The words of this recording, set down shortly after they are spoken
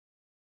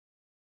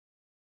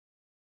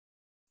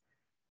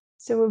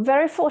So we're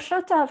very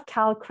fortunate to have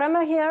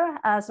Cranmer here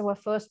as our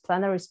first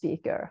plenary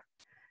speaker.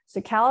 So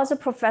Cal is a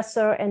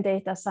professor in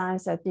data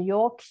science at New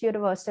York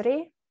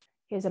University.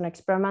 He's an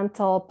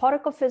experimental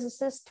particle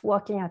physicist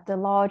working at the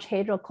Large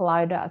Hadron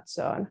Collider at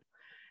CERN.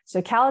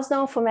 So Cal is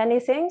known for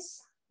many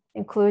things,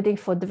 including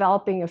for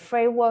developing a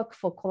framework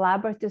for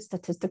collaborative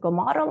statistical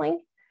modeling,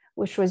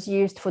 which was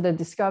used for the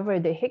discovery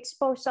of the Higgs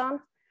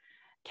boson.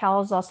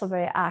 Cal is also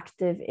very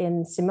active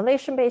in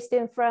simulation-based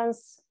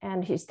inference,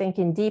 and he's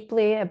thinking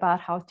deeply about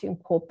how to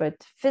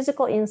incorporate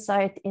physical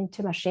insight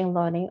into machine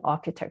learning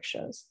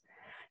architectures.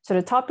 So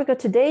the topic of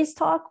today's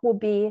talk will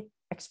be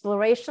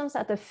explorations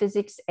at the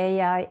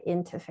physics-AI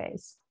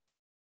interface.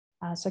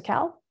 So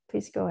Cal,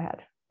 please go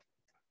ahead.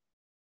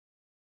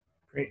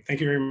 Great,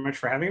 thank you very much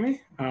for having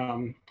me.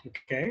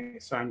 Okay,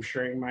 so I'm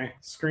sharing my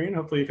screen.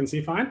 Hopefully you can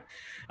see fine.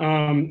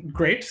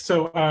 Great,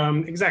 so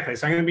exactly.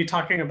 So I'm going to be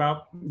talking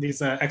about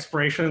these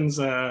explorations,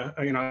 at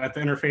the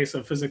interface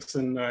of physics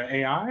and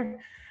AI.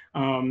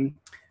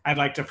 I'd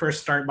like to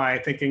first start by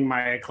thanking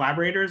my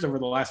collaborators. Over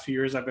the last few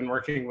years, I've been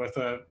working with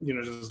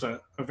just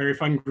a very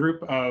fun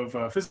group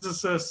of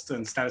physicists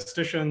and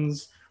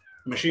statisticians,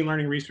 machine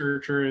learning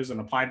researchers, and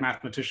applied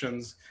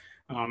mathematicians.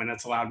 And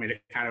it's allowed me to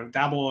kind of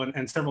dabble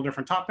in several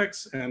different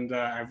topics, and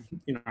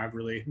I've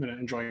really been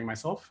enjoying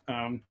myself.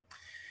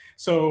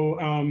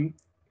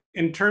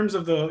 In terms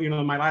of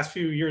my last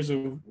few years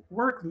of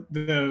work,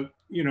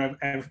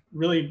 I've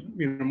really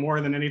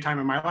more than any time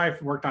in my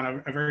life worked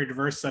on a very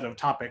diverse set of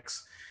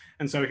topics.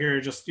 And so here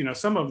are just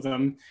some of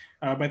them,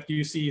 but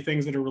you see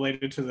things that are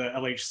related to the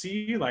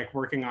LHC, like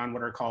working on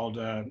what are called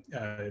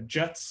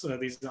jets,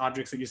 these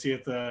objects that you see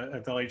at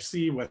the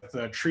LHC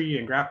with tree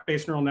and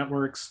graph-based neural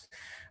networks.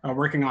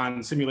 Working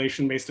on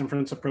simulation-based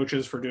inference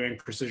approaches for doing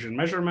precision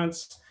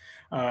measurements,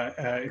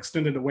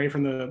 extended away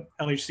from the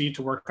LHC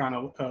to work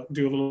on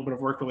do a little bit of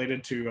work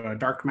related to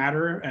dark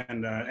matter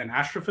and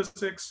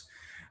astrophysics.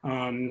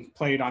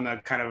 Played on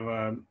the kind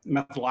of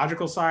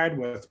methodological side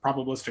with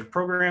probabilistic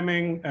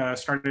programming.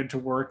 Started to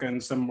work in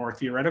some more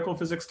theoretical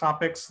physics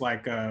topics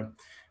like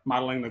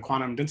modeling the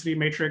quantum density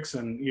matrix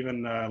and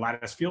even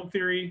lattice field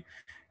theory.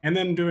 And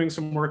then doing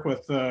some work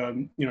with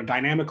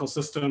dynamical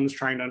systems,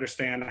 trying to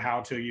understand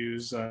how to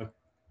use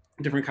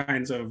different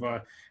kinds of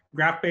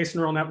graph-based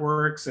neural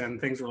networks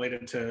and things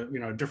related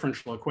to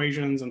differential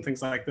equations and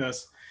things like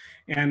this.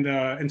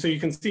 And so you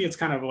can see it's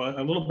kind of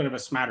a little bit of a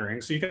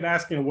smattering. So you could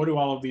ask, what do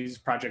all of these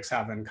projects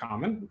have in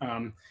common?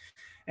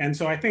 And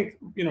so I think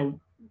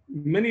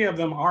many of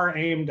them are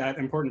aimed at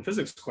important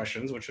physics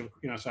questions, which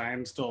so I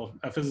am still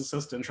a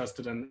physicist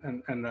interested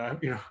in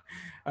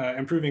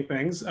improving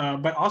things.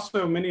 But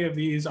also many of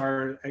these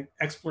are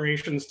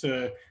explorations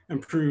to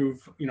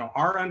improve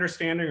our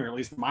understanding, or at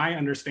least my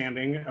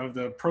understanding, of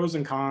the pros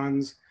and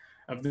cons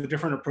of the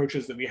different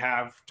approaches that we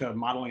have to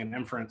modeling and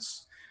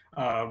inference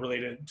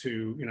related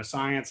to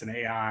science and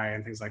AI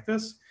and things like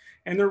this.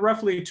 And there are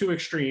roughly two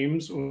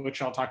extremes,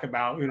 which I'll talk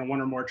about. One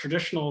are more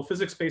traditional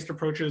physics-based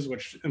approaches,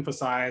 which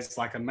emphasize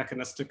like a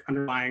mechanistic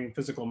underlying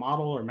physical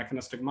model or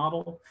mechanistic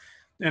model.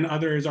 And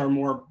others are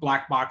more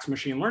black box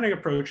machine learning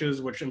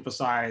approaches, which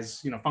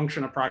emphasize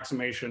function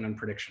approximation and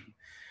prediction.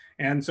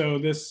 And so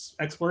this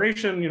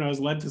exploration has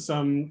led to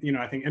some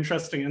I think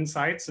interesting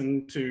insights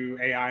into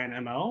AI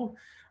and ML.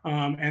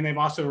 And they've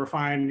also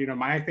refined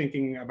my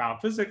thinking about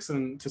physics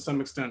and to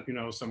some extent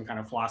some kind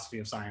of philosophy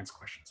of science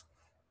questions.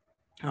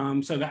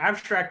 So the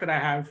abstract that I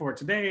have for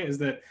today is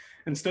that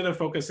instead of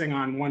focusing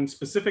on one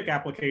specific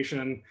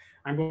application,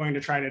 I'm going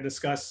to try to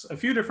discuss a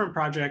few different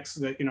projects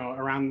that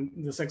around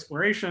this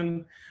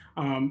exploration,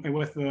 and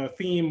with the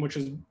theme, which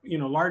is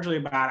largely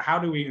about how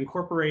do we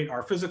incorporate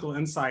our physical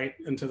insight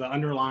into the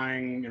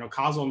underlying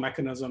causal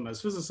mechanism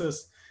as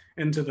physicists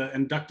into the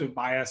inductive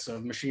bias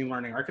of machine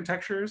learning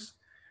architectures.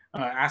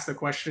 Ask the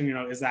question,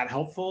 is that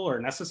helpful or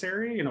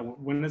necessary?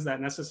 When is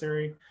that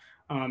necessary?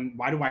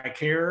 Why do I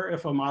care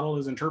if a model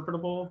is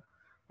interpretable?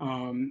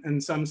 In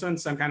some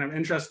sense, I'm kind of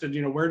interested,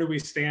 where do we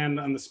stand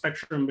on the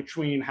spectrum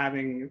between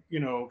having,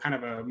 kind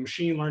of a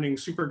machine learning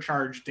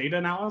supercharged data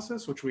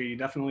analysis, which we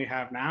definitely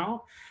have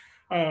now,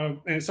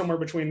 and somewhere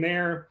between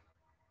there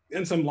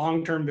and some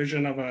long-term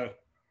vision of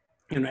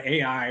an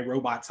AI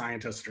robot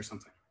scientist or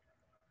something.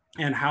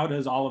 And how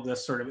does all of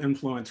this sort of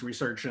influence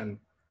research in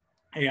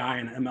AI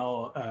and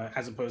ML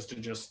as opposed to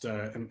just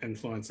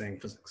influencing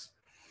physics?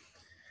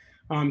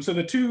 So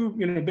the two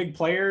big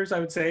players, I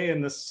would say,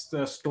 in this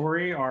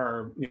story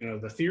are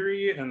the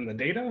theory and the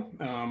data,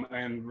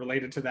 and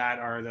related to that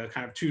are the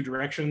kind of two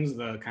directions,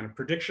 the kind of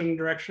prediction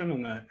direction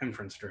and the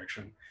inference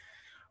direction.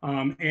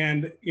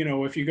 And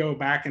if you go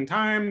back in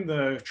time,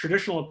 the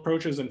traditional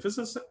approaches in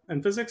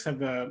physics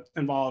have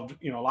involved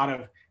a lot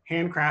of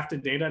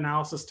handcrafted data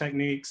analysis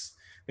techniques.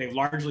 They've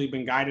largely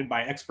been guided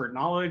by expert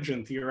knowledge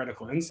and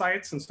theoretical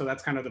insights, and so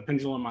that's kind of the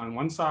pendulum on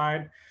one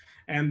side.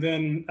 And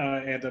then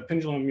the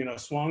pendulum,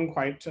 swung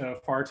quite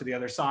far to the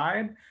other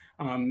side,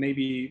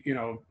 maybe,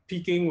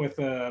 peaking with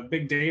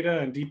big data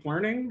and deep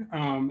learning.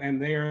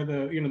 And there,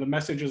 the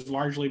message has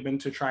largely been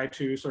to try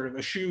to sort of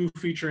eschew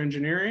feature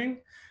engineering,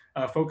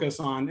 focus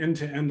on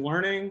end-to-end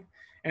learning,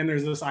 And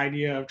there's this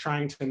idea of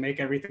trying to make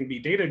everything be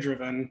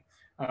data-driven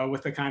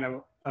with a kind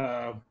of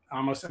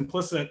almost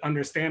implicit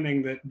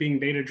understanding that being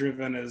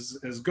data-driven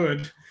is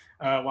good,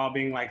 while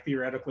being like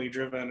theoretically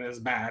driven is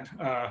bad.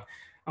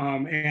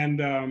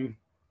 And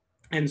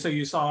so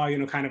you saw,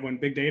 kind of when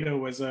big data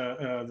was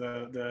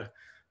the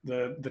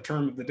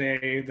term of the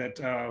day,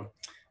 that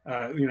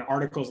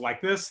articles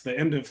like this, The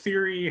End of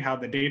Theory, How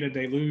the Data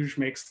Deluge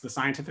Makes the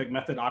Scientific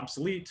Method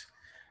Obsolete.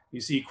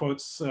 You see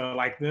quotes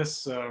like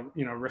this,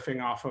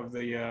 riffing off of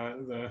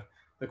the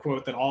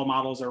quote that all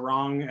models are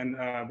wrong, and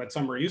but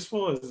some are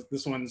useful.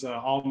 This one's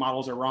all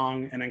models are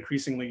wrong, and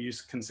increasingly you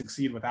can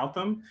succeed without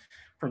them,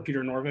 from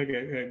Peter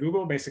Norvig at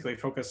Google, basically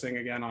focusing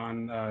again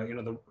on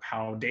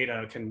how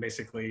data can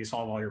basically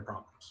solve all your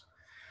problems.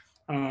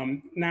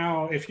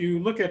 Now, if you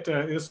look at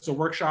this is a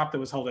workshop that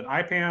was held at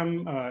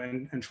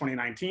IPAM in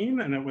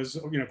 2019, and it was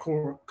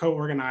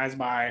co-organized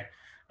by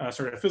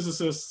sort of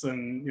physicists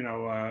and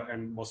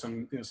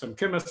some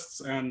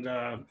chemists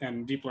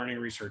and deep learning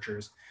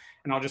researchers.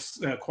 And I'll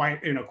just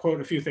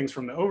quote a few things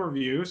from the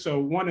overview. So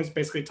one is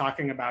basically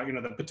talking about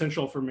the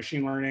potential for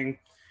machine learning,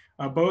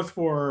 both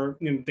for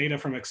data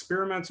from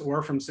experiments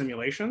or from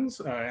simulations.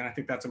 And I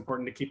think that's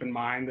important to keep in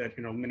mind that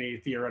many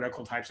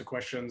theoretical types of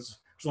questions,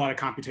 there's a lot of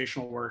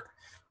computational work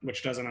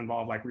which doesn't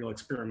involve like real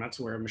experiments,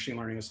 where machine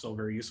learning is still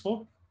very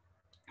useful.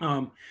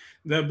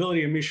 The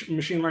ability of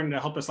machine learning to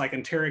help us like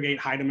interrogate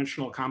high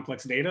dimensional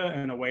complex data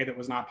in a way that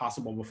was not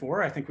possible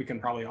before. I think we can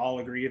probably all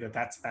agree that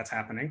that's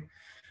happening.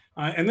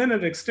 And then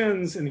it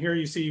extends, and here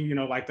you see,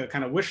 like the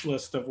kind of wish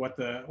list of what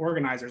the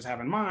organizers have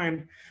in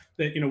mind,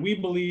 that, we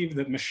believe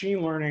that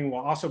machine learning will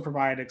also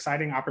provide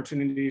exciting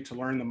opportunity to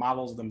learn the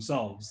models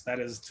themselves. That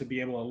is, to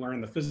be able to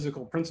learn the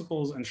physical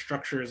principles and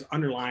structures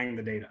underlying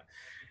the data.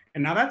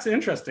 And now that's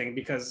interesting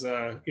because,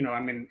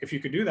 if you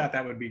could do that,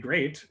 that would be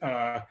great.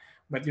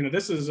 But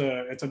this is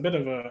it's a bit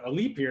of a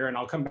leap here, and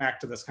I'll come back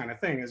to this kind of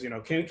thing. Is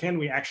can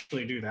we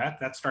actually do that?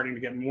 That's starting to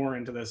get more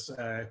into this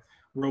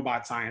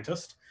robot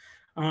scientist.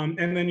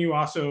 And then you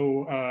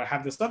also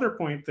have this other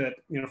point that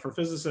for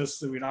physicists,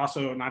 that we'd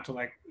also not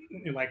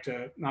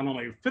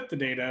only fit the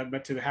data,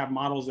 but to have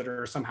models that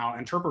are somehow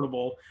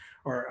interpretable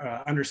or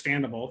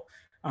understandable,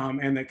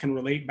 and that can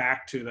relate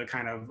back to the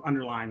kind of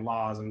underlying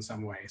laws in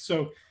some way.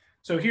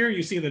 So here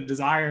you see the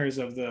desires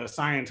of the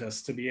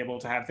scientists to be able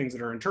to have things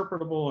that are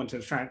interpretable and to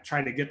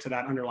try to get to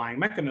that underlying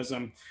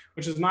mechanism,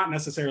 which is not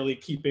necessarily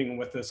keeping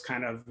with this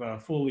kind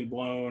of fully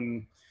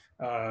blown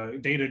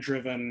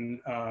data-driven,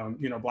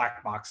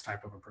 black box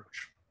type of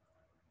approach.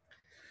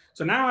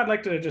 So now I'd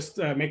like to just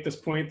make this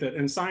point that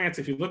in science,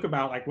 if you look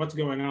about like what's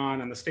going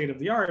on in the state of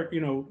the art,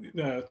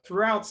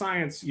 throughout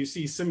science, you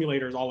see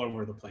simulators all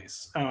over the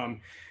place.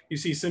 You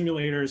see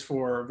simulators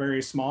for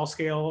very small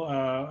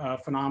scale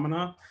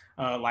phenomena,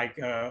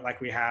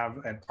 like we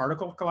have at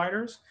particle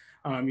colliders.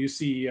 You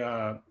see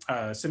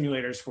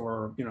simulators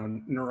for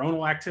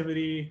neuronal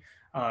activity,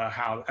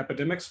 how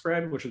epidemics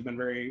spread, which has been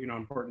very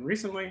important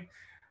recently.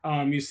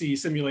 You see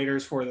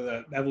simulators for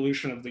the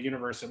evolution of the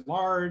universe at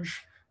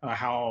large,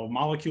 how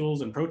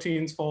molecules and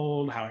proteins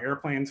fold, how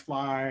airplanes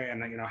fly,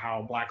 and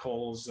how black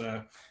holes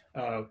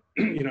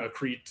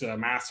accrete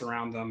mass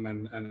around them,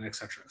 and et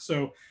cetera.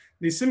 So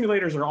these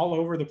simulators are all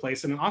over the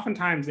place, and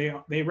oftentimes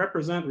they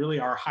represent really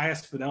our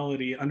highest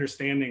fidelity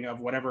understanding of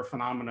whatever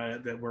phenomena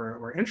that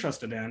we're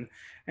interested in,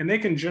 and they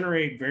can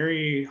generate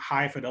very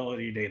high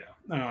fidelity data.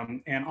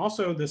 And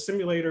also the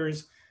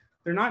simulators,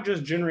 they're not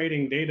just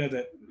generating data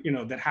that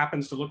that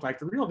happens to look like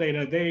the real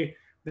data.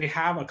 They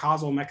have a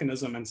causal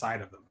mechanism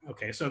inside of them.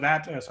 Okay, so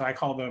so I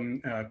call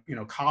them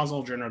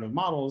causal generative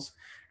models.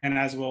 And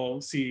as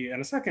we'll see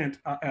in a second,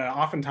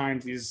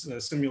 oftentimes these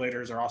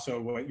simulators are also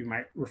what you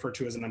might refer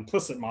to as an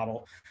implicit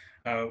model,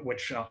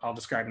 which I'll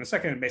describe in a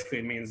second. Basically,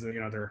 it means that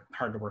they're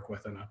hard to work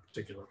with in a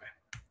particular way.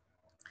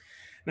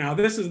 Now,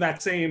 this is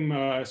that same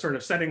sort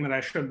of setting that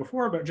I showed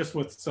before, but just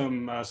with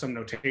some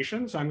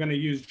notation. So I'm going to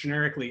use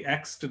generically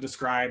X to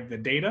describe the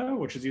data,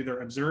 which is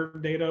either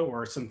observed data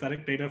or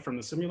synthetic data from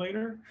the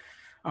simulator.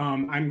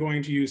 I'm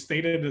going to use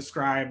theta to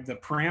describe the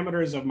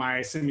parameters of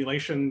my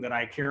simulation that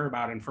I care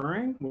about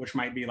inferring, which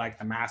might be like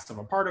the mass of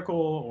a particle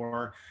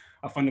or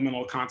a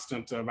fundamental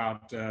constant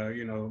about,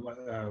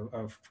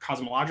 a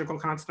cosmological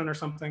constant or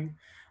something.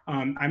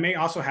 I may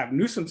also have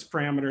nuisance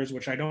parameters,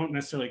 which I don't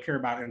necessarily care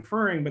about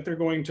inferring, but they're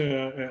going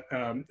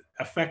to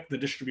affect the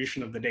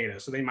distribution of the data.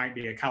 So they might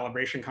be a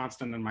calibration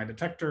constant in my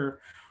detector,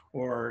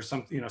 or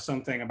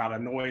something about a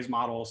noise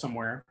model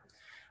somewhere.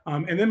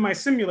 And then my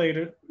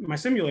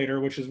simulator,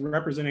 which is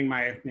representing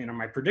my,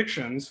 my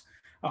predictions,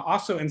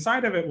 also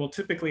inside of it will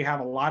typically have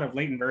a lot of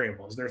latent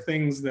variables. There are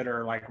things that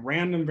are like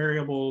random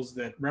variables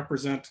that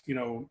represent,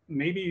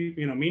 maybe,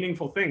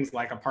 meaningful things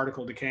like a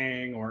particle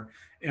decaying or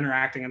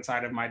interacting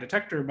inside of my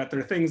detector, but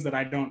they're things that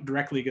I don't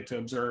directly get to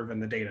observe in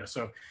the data.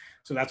 So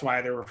that's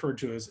why they're referred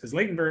to as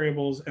latent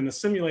variables. And the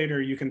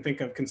simulator you can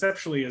think of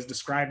conceptually as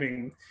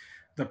describing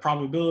the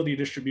probability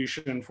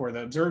distribution for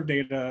the observed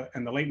data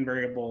and the latent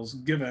variables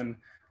given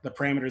the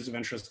parameters of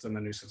interest and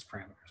the nuisance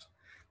parameters.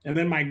 And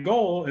then my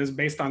goal is,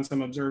 based on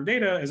some observed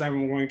data, is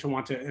I'm going to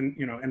want to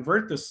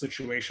invert this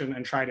situation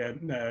and try to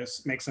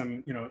make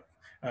some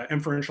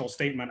inferential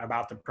statement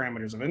about the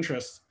parameters of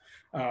interest.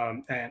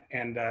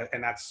 And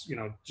that's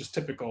just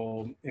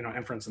typical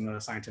inference in the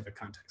scientific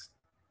context.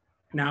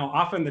 Now,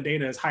 often the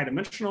data is high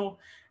dimensional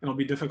and it'll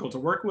be difficult to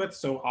work with.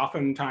 So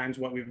oftentimes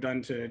what we've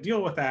done to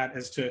deal with that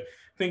is to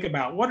think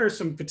about what are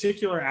some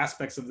particular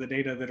aspects of the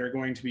data that are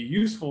going to be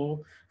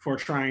useful for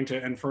trying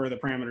to infer the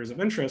parameters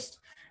of interest.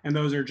 And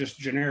those are just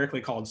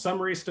generically called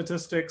summary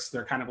statistics.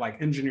 They're kind of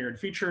like engineered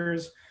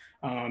features.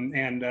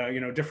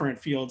 Different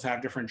fields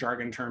have different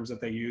jargon terms that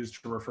they use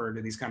to refer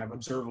to these kind of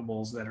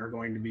observables that are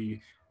going to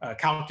be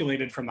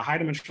calculated from the high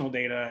dimensional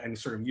data and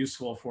sort of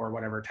useful for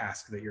whatever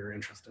task that you're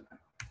interested in.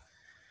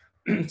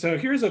 So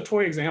here's a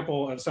toy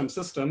example of some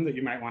system that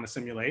you might want to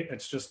simulate.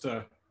 It's just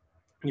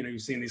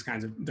you've seen these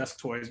kinds of desk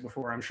toys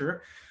before, I'm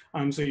sure.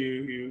 So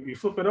you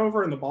flip it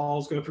over and the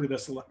balls go through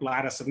this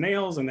lattice of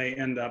nails and they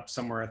end up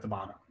somewhere at the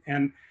bottom.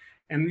 And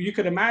you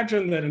could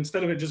imagine that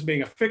instead of it just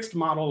being a fixed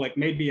model, like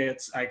maybe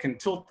I can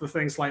tilt the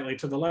thing slightly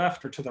to the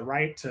left or to the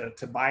right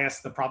to bias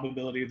the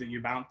probability that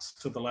you bounce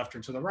to the left or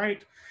to the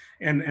right.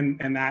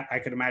 And that I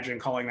could imagine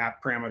calling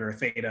that parameter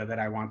theta that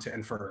I want to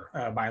infer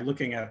by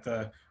looking at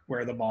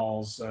where the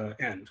balls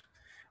end.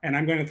 And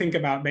I'm going to think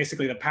about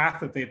basically the path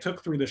that they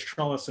took through this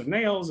trellis of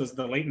nails as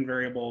the latent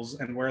variables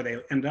and where they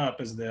end up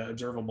as the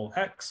observable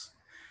x.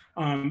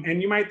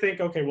 And you might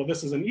think, okay, well,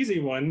 this is an easy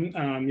one.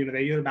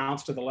 They either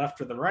bounce to the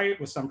left or the right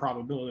with some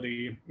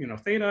probability,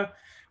 theta.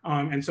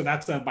 And so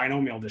that's a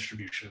binomial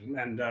distribution.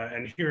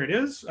 And here it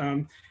is.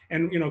 And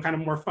kind of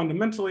more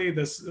fundamentally,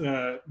 this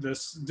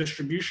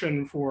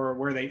distribution for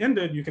where they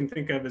ended, you can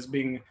think of as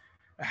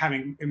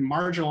having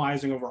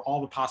marginalizing over all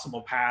the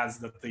possible paths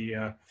that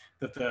the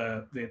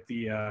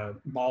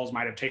balls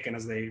might have taken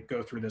as they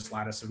go through this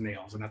lattice of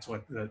nails. And that's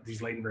what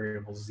these latent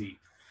variables Z.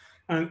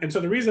 And so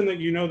the reason that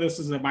this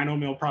is a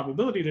binomial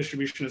probability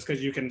distribution is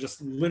because you can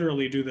just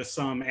literally do this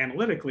sum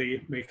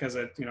analytically, because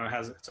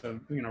it's a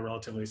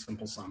relatively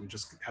simple sum,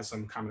 just has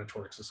some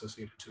combinatorics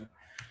associated to it.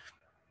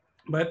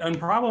 But the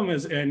problem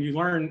is, and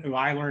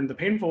I learned the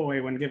painful way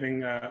when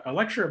giving a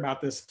lecture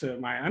about this to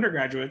my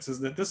undergraduates,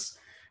 is that this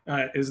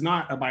is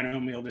not a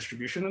binomial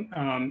distribution.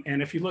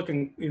 And if you look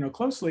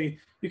closely,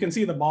 you can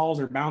see the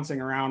balls are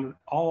bouncing around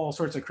all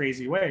sorts of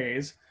crazy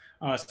ways.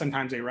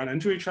 Sometimes they run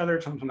into each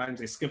other, sometimes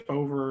they skip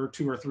over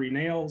 2 or 3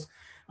 nails.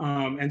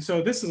 And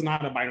so this is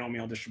not a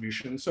binomial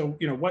distribution. So,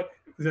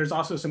 there's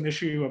also some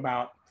issue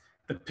about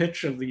the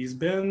pitch of these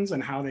bins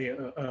and how they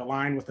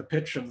align with the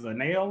pitch of the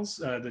nails.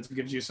 That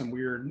gives you some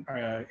weird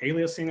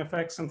aliasing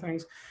effects and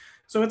things.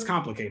 So it's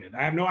complicated.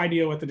 I have no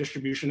idea what the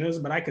distribution is,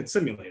 but I could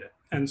simulate it.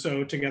 And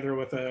so together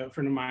with a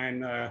friend of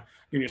mine,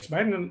 Eunice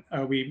Biden,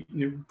 we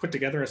put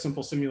together a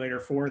simple simulator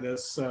for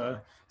this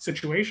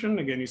situation.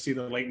 Again, you see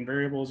the latent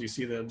variables, you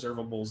see the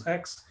observables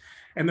X.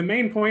 And the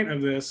main point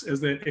of this is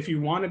that if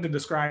you wanted to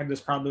describe this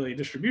probability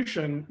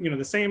distribution,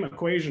 the same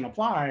equation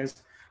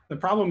applies. The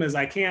problem is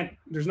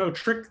there's no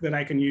trick that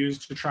I can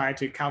use to try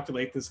to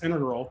calculate this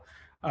integral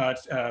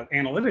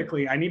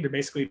analytically. I need to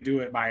basically do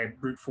it by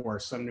brute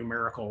force, some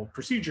numerical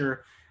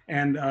procedure.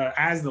 And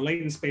as the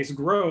latent space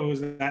grows,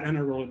 that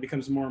integral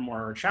becomes more and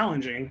more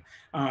challenging.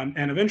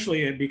 And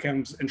eventually it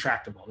becomes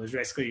intractable.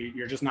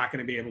 You're just not going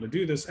to be able to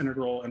do this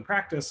integral in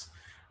practice.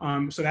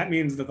 So that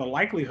means that the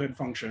likelihood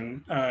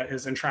function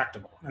is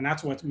intractable. And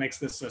that's what makes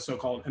this a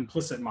so-called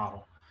implicit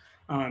model.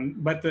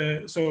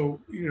 So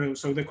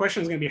the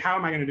question is going to be, how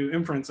am I going to do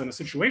inference in a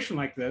situation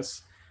like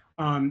this?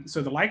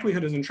 So the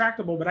likelihood is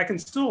intractable, but I can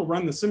still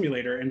run the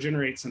simulator and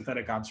generate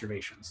synthetic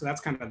observations. So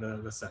that's kind of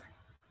the setting.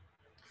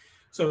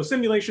 So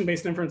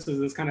simulation-based inference is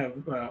this kind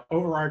of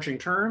overarching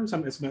term.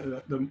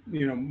 The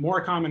more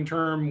common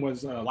term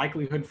was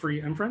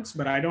likelihood-free inference,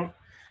 but I don't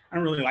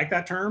really like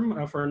that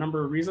term for a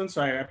number of reasons.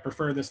 So I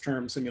prefer this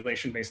term,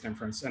 simulation-based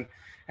inference. And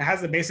it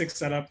has the basic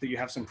setup that you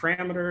have some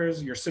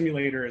parameters. Your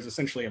simulator is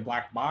essentially a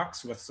black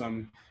box with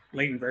some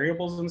latent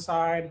variables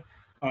inside.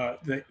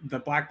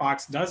 The black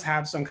box does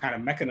have some kind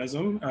of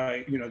mechanism,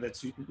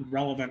 that's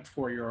relevant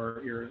for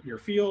your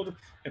field.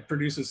 It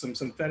produces some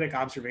synthetic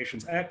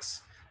observations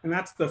X, and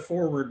that's the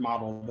forward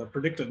model, the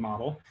predicted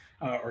model,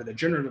 or the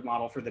generative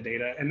model for the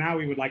data. And now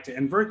we would like to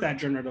invert that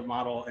generative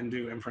model and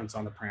do inference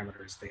on the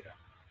parameters data.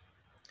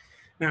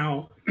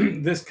 Now,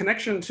 this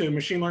connection to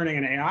machine learning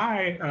and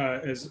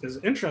AI is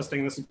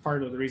interesting. This is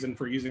part of the reason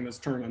for using this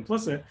term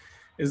implicit,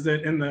 is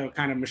that in the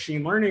kind of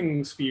machine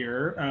learning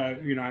sphere,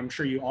 I'm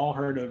sure you all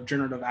heard of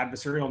generative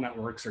adversarial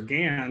networks, or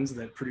GANs,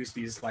 that produce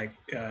these like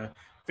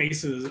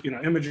faces,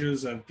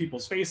 images of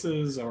people's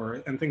faces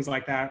and things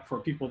like that for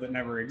people that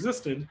never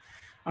existed.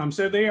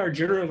 So they are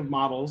generative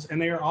models, and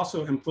they are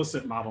also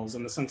implicit models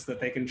in the sense that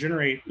they can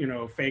generate,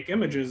 fake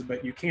images,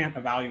 but you can't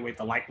evaluate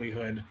the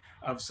likelihood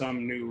of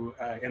some new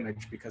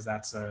image because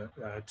that's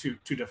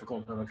too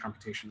difficult of a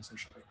computation,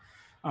 essentially.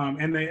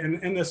 And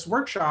in this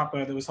workshop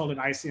that was held at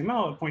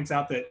ICML, it points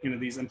out that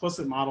these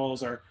implicit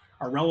models are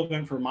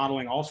relevant for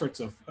modeling all sorts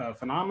of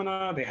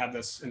phenomena. They have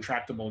this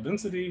intractable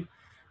density.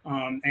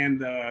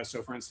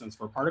 So for instance,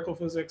 for particle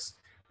physics,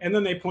 and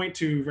then they point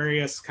to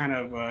various kind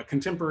of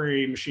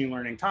contemporary machine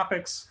learning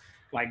topics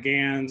like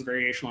GANs,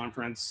 variational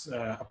inference,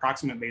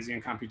 approximate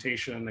Bayesian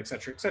computation, et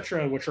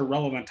cetera, which are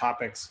relevant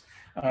topics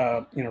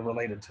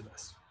related to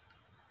this.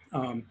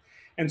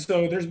 And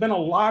so there's been a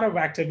lot of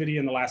activity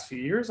in the last few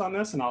years on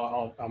this, and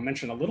I'll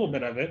mention a little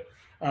bit of it.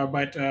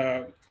 But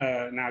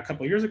now a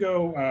couple of years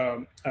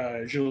ago,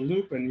 Gilles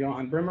Loup and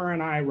Johan Brimmer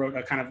and I wrote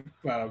a kind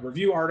of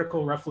review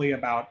article roughly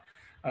about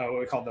what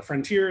we call the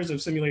frontiers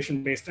of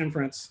simulation-based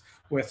inference,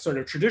 with sort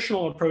of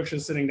traditional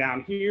approaches sitting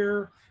down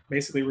here,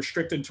 basically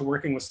restricted to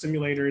working with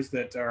simulators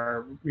that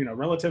are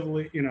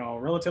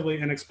relatively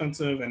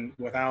inexpensive and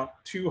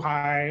without too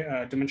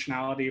high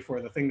dimensionality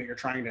for the thing that you're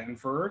trying to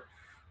infer,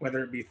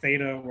 whether it be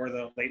theta or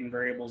the latent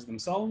variables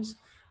themselves,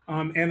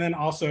 and then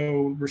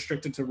also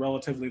restricted to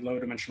relatively low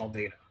dimensional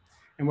data.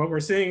 And what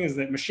we're seeing is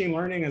that machine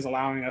learning is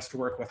allowing us to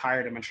work with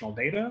higher dimensional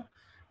data.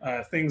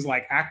 Things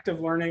like active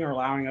learning are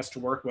allowing us to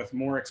work with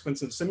more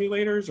expensive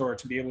simulators or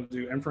to be able to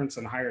do inference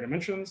in higher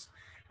dimensions.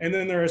 And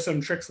then there are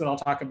some tricks that I'll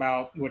talk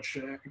about, which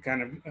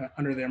kind of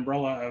under the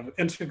umbrella of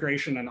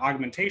integration and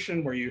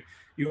augmentation, where you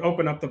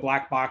open up the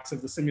black box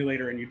of the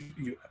simulator and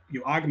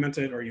you augment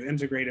it or you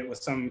integrate it with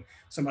some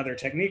other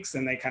techniques,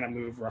 and they kind of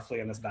move roughly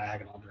in this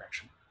diagonal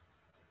direction.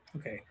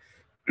 Okay.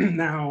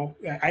 Now,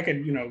 I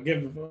could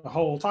give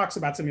whole talks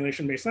about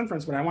simulation-based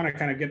inference, but I want to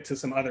kind of get to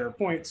some other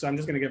points. So I'm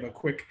just going to give a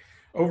quick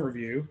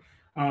overview.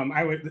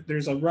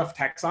 There's a rough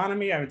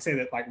taxonomy. I would say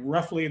that like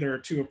roughly there are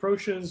two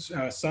approaches,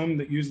 some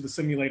that use the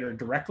simulator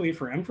directly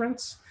for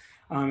inference.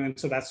 And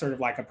so that's sort of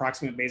like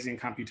approximate Bayesian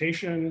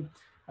computation,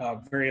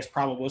 various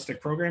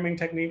probabilistic programming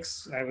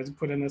techniques I would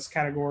put in this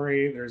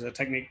category. There's a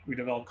technique we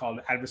developed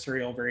called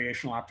adversarial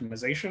variational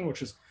optimization,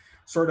 which is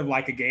sort of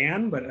like a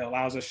GAN, but it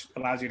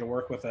allows you to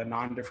work with a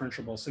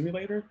non-differentiable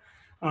simulator.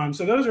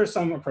 So those are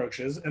some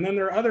approaches. And then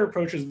there are other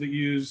approaches that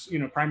use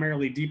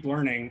primarily deep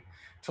learning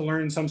to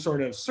learn some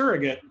sort of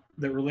surrogate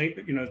that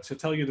relate, to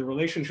tell you the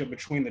relationship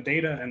between the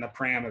data and the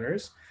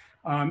parameters.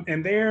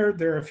 And there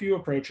are a few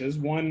approaches.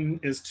 One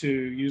is to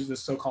use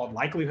this so-called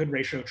likelihood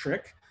ratio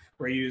trick,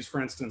 where you use,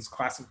 for instance,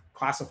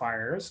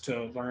 classifiers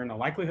to learn a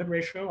likelihood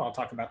ratio. I'll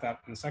talk about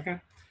that in a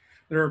second.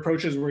 There are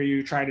approaches where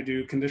you try to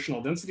do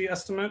conditional density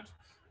estimation,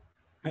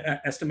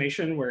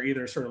 where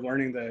either sort of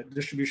learning the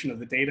distribution of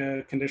the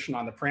data condition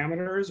on the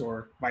parameters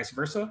or vice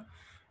versa.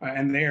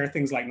 And there,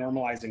 things like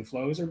normalizing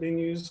flows are being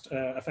used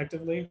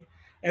effectively.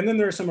 And then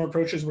there are some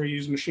approaches where you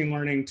use machine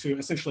learning to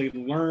essentially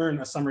learn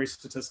a summary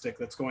statistic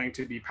that's going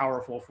to be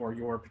powerful for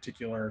your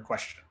particular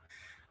question.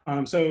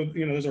 So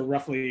those are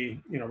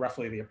roughly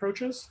the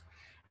approaches.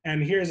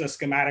 And here's a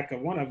schematic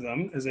of one of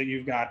them. Is that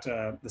you've got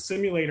the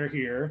simulator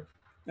here.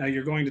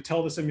 You're going to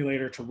tell the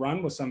simulator to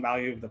run with some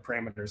value of the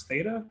parameters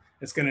theta.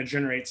 It's going to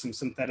generate some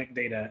synthetic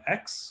data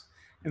x.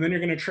 And then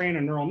you're going to train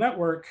a neural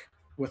network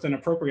with an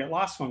appropriate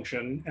loss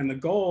function. And the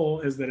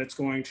goal is that it's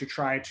going to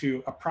try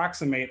to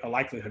approximate a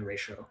likelihood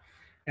ratio.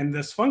 And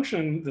this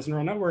function, this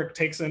neural network,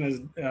 takes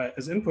in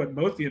as input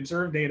both the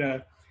observed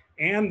data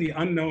and the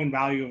unknown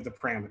value of the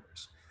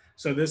parameters.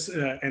 So this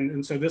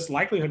and so this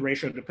likelihood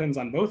ratio depends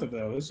on both of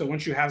those. So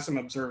once you have some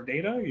observed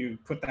data, you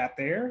put that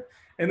there,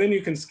 and then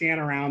you can scan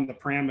around the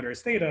parameters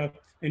theta,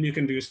 and you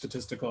can do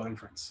statistical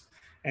inference.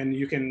 And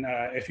you can,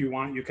 if you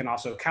want, you can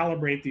also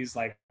calibrate these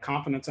like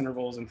confidence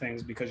intervals and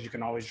things, because you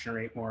can always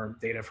generate more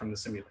data from the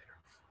simulator.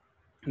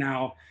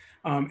 Now,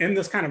 in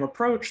this kind of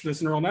approach,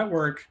 this neural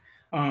network,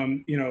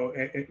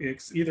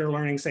 it's either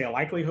learning, say, a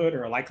likelihood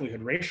or a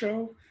likelihood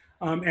ratio.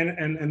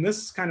 And in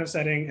this kind of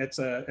setting,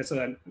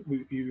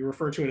 you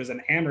refer to it as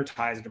an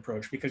amortized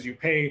approach, because you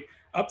pay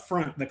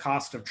upfront the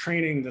cost of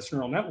training this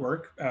neural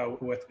network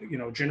with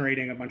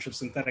generating a bunch of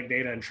synthetic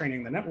data and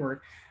training the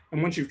network.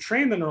 And once you've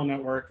trained the neural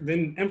network,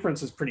 then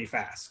inference is pretty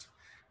fast.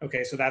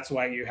 Okay, so that's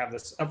why you have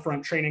this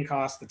upfront training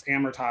cost that's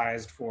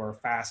amortized for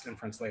fast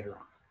inference later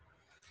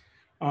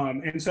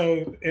on. And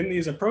so in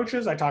these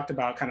approaches, I talked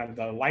about kind of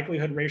the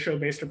likelihood ratio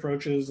based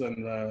approaches and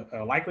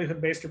the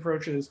likelihood based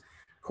approaches.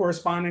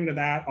 Corresponding to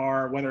that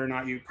are whether or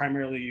not you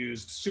primarily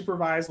used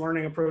supervised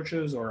learning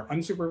approaches or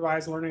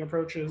unsupervised learning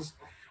approaches.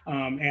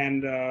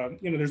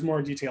 There's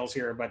more details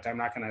here, but I'm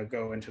not going to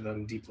go into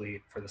them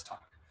deeply for this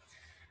talk.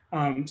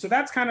 So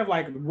that's kind of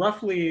like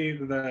roughly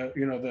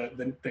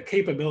the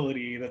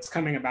capability that's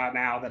coming about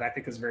now that I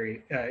think is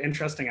very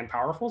interesting and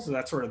powerful. So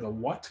that's sort of the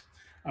what.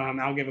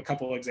 I'll give a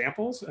couple of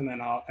examples, and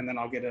then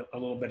I'll get a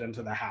little bit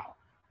into the how.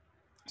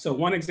 So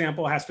one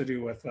example has to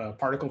do with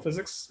particle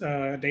physics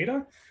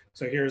data.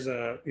 So here's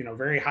a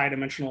very high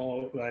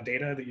dimensional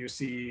data that you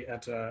see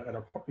at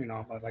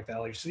like the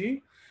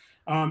LHC.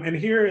 And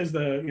here is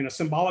the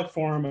symbolic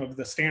form of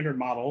the standard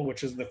model,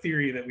 which is the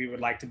theory that we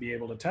would like to be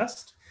able to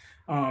test.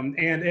 And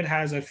it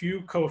has a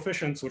few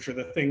coefficients, which are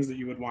the things that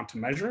you would want to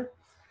measure.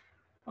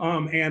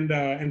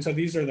 And so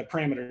these are the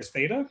parameters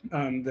theta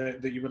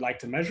that you would like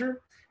to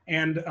measure.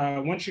 And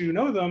once you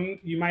know them,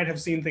 you might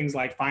have seen things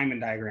like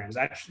Feynman diagrams.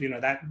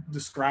 That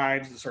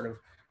describes the sort of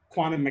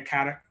quantum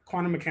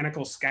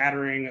mechanical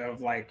scattering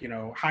of like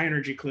high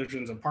energy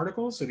collisions of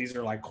particles. So these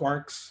are like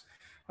quarks,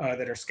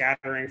 that are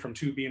scattering from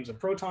two beams of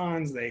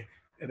protons. They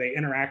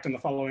interact in the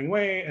following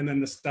way, and then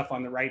the stuff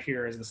on the right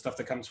here is the stuff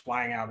that comes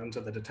flying out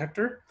into the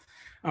detector.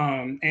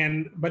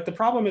 But the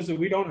problem is that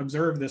we don't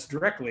observe this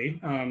directly.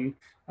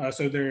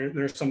 So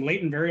there's some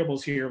latent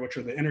variables here, which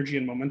are the energy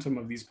and momentum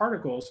of these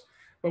particles,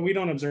 but we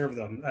don't observe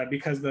them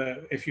because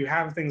if you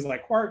have things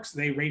like quarks,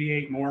 they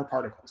radiate more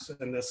particles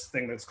in this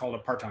thing that's called a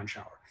parton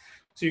shower.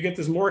 So you get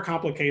this more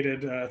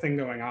complicated thing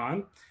going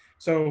on.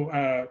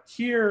 So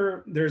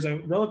here, there's a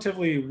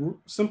relatively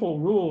simple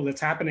rule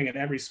that's happening at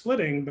every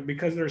splitting, but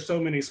because there's so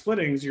many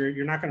splittings,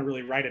 you're not gonna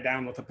really write it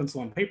down with a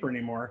pencil and paper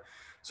anymore.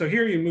 So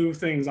here you move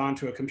things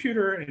onto a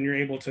computer and you're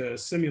able to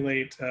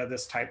simulate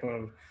this type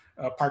of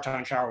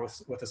parton shower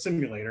with a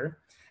simulator.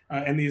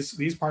 And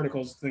these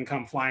particles then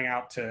come flying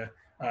out to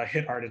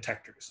hit our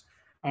detectors.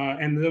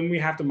 And then we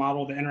have to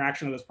model the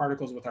interaction of those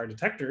particles with our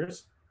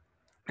detectors.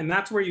 And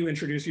that's where you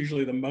introduce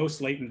usually the most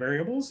latent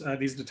variables.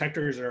 These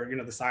detectors are,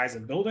 the size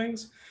of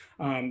buildings.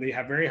 They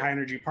have very high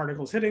energy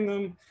particles hitting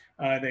them.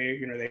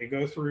 They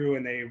go through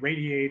and they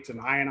radiate and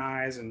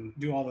ionize and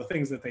do all the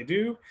things that they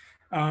do.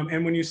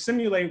 And when you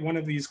simulate one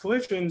of these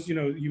collisions,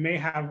 you may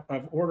have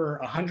of order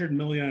 100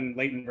 million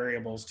latent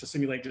variables to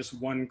simulate just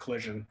one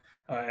collision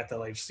at the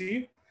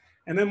LHC.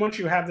 And then once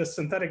you have this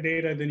synthetic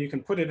data, then you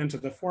can put it into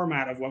the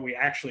format of what we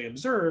actually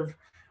observe,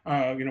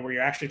 where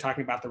you're actually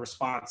talking about the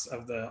response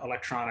of the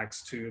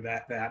electronics to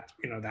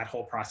that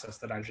whole process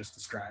that I just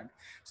described.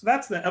 So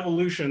that's the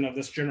evolution of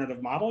this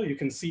generative model. You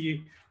can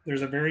see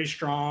there's a very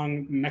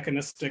strong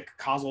mechanistic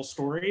causal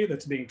story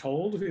that's being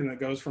told, and it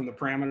goes from the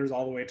parameters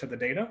all the way to the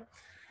data.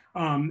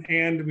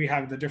 And we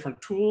have the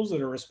different tools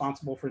that are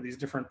responsible for these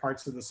different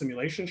parts of the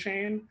simulation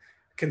chain.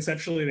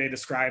 Conceptually, they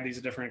describe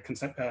these different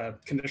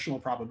conditional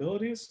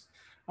probabilities.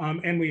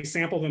 And we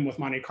sample them with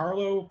Monte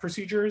Carlo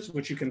procedures,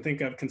 which you can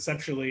think of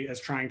conceptually as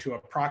trying to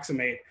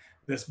approximate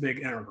this big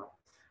integral.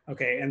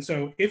 Okay, and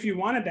so if you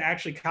wanted to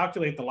actually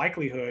calculate the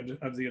likelihood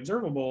of the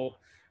observable,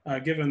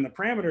 given the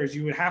parameters,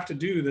 you would have to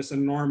do this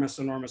enormous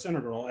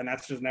integral, and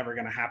that's just never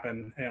going to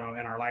happen, in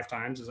our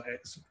lifetimes.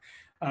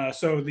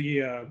 So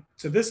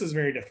this is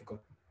very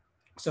difficult.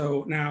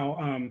 So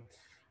now,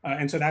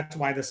 and so that's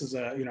why this is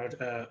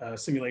a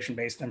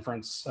simulation-based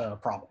inference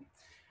problem.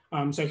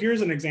 So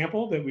here's an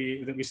example that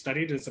we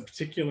studied. It's a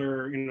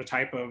particular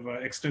type of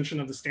extension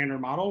of the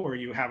standard model where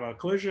you have a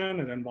collision.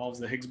 It involves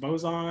the Higgs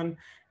boson,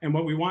 and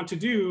what we want to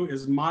do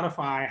is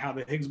modify how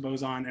the Higgs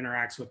boson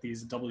interacts with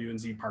these W and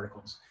Z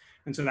particles.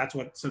 And so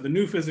so the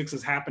new physics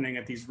is happening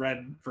at these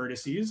red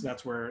vertices.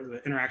 That's where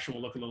the interaction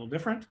will look a little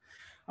different.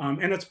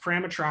 And it's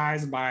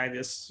parametrized by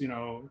this,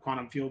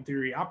 quantum field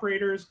theory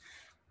operators.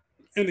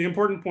 And the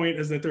important point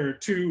is that there are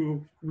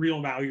two real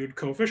valued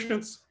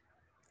coefficients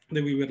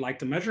that we would like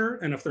to measure.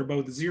 And if they're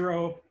both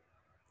 0,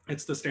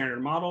 it's the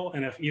standard model.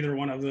 And if either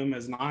one of them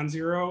is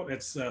non-zero,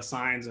 it's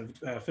signs of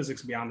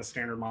physics beyond the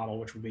standard model,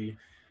 which would be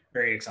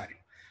very exciting.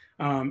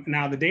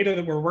 Now, the data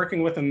that we're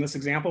working with in this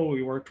example,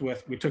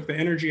 we took the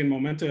energy and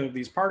momentum of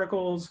these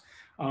particles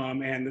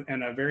and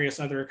various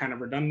other kind of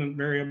redundant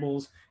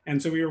variables.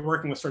 And so we were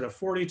working with sort of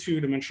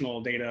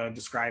 42-dimensional data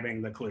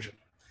describing the collision.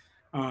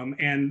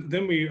 And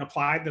then we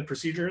applied the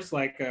procedures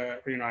like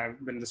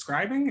I've been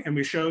describing, and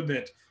we showed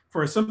that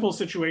for a simple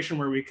situation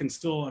where we can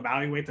still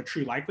evaluate the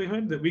true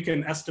likelihood, that we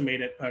can estimate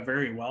it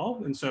very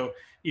well. And so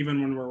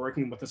even when we're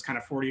working with this kind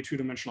of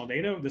 42-dimensional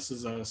data, this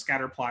is a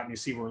scatter plot, and you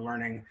see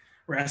we're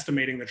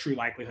estimating the true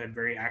likelihood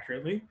very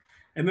accurately.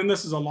 And then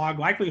this is a log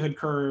likelihood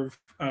curve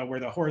where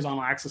the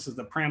horizontal axis is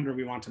the parameter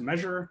we want to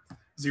measure.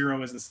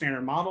 0 is the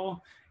standard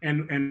model.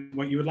 And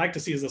what you would like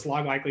to see is this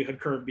log likelihood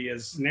curve be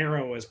as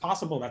narrow as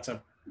possible. That's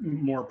a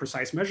more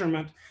precise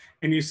measurement.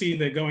 And you see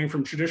that going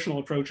from traditional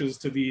approaches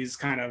to these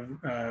kind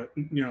of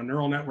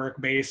neural network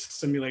based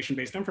simulation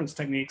based inference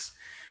techniques,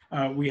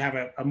 we have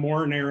a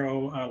more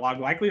narrow log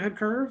likelihood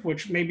curve,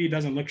 which maybe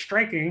doesn't look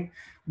striking,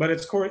 but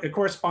it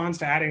corresponds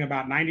to adding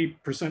about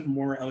 90%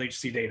 more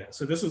LHC data.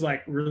 So this is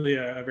like really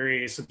a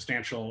very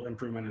substantial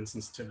improvement in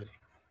sensitivity.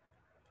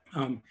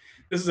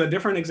 This is a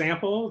different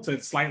example. It's a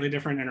slightly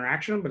different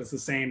interaction, but it's the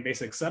same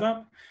basic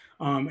setup.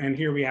 And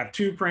here we have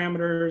two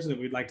parameters that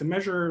we'd like to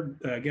measure.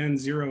 Again,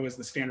 0 is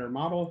the standard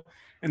model.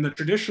 And the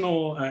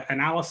traditional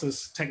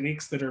analysis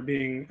techniques that are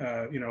being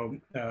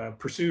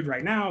pursued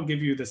right now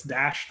give you this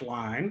dashed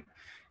line.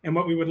 And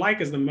what we would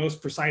like is the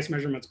most precise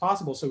measurements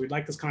possible. So we'd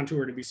like this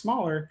contour to be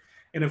smaller.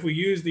 And if we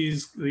use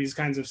these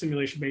kinds of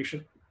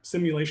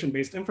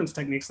simulation-based inference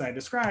techniques that I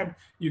described,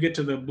 you get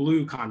to the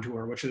blue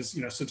contour, which is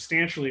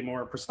substantially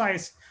more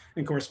precise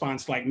and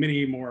corresponds to like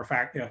many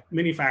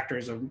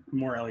factors of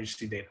more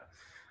LHC data.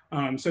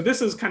 So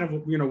this is kind of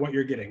what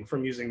you're getting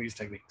from using these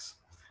techniques.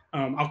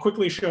 I'll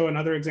quickly show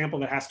another example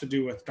that has to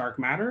do with dark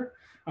matter.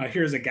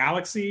 Here's a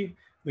galaxy.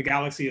 The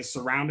galaxy is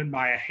surrounded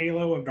by a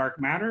halo of dark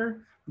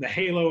matter. The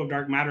halo of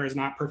dark matter is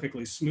not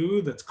perfectly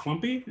smooth, it's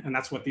clumpy, and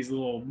that's what these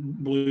little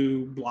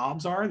blue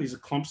blobs are. These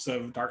clumps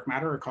of dark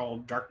matter are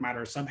called dark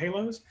matter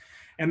subhalos.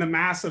 And the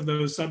mass of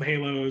those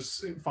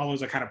subhalos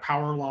follows a kind of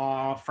power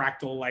law,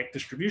 fractal-like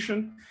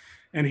distribution.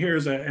 And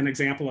here's an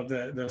example of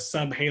the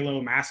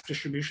subhalo mass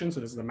distribution. So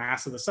this is the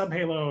mass of the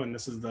subhalo, and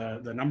this is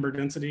the number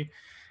density.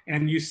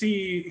 And you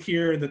see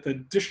here that the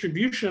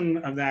distribution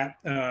of that,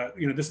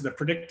 this is the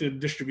predicted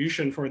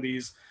distribution for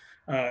these,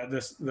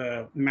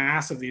 the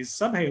mass of these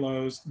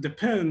subhalos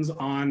depends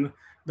on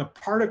the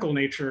particle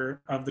nature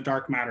of the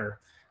dark matter.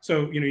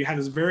 So, you have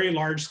this very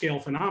large scale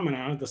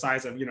phenomena, the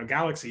size of,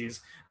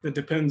 galaxies, that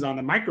depends on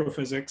the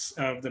microphysics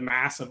of the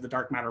mass of the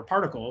dark matter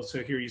particle.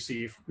 So here you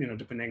see,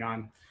 depending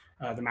on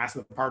the mass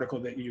of the particle,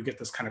 that you get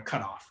this kind of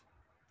cutoff.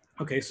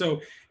 Okay,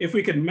 so if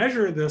we could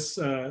measure this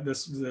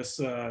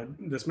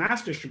this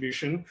mass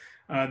distribution,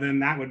 then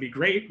that would be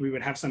great. We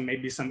would have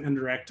maybe some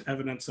indirect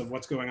evidence of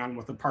what's going on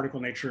with the particle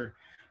nature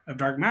of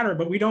dark matter,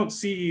 but we don't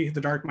see the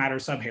dark matter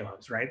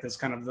subhalos, right? That's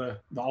kind of the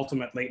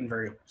ultimate latent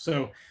variable.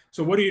 So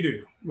what do you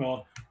do?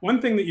 Well,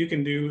 one thing that you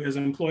can do is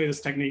employ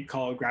this technique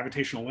called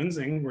gravitational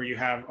lensing, where you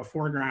have a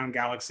foreground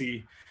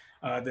galaxy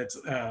that's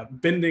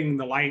bending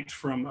the light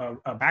from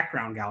a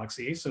background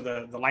galaxy. So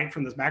the light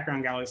from this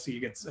background galaxy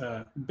gets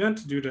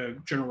bent due to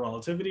general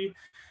relativity,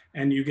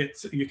 and you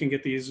can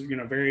get these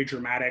very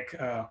dramatic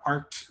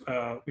arcs,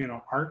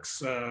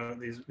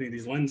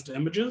 these lensed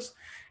images.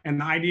 And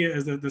the idea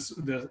is that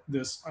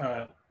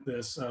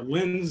this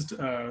lensed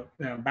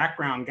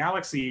background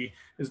galaxy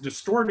is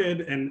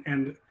distorted,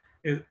 and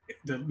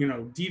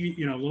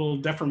little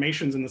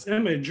deformations in this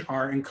image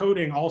are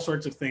encoding all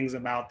sorts of things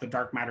about the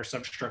dark matter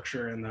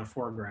substructure in the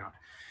foreground.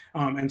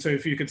 And so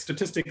if you could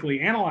statistically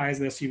analyze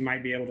this, you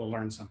might be able to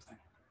learn something.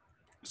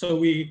 So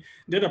we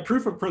did a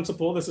proof of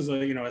principle. This is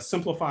a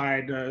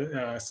simplified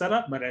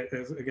setup, but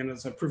again,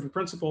 it's a proof of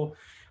principle.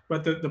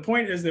 But the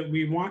point is that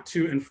we want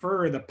to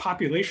infer the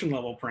population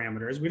level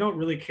parameters. We don't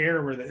really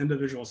care where the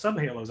individual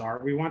subhalos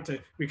are.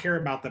 We care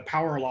about the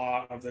power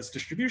law of this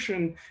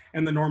distribution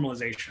and the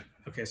normalization.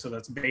 Okay, so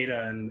that's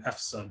beta and F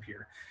sub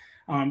here.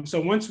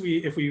 So once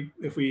if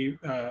we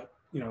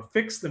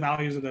fix the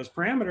values of those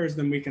parameters,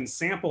 then we can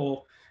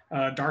sample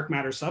dark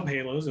matter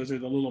subhalos. Those are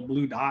the little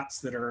blue dots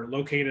that are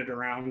located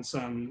around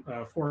some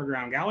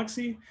foreground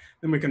galaxy.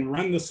 Then we can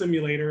run the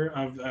simulator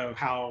of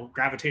how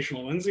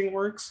gravitational lensing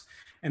works.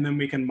 And then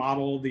we can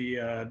model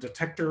the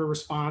detector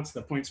response,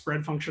 the point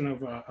spread function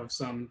of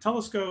some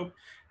telescope,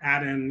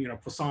 add in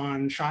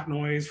Poisson shot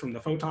noise from the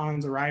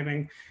photons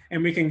arriving,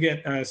 and we can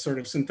get sort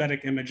of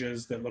synthetic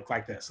images that look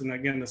like this. And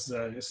again, this is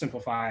a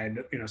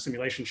simplified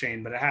simulation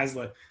chain, but it has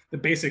the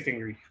basic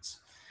ingredients.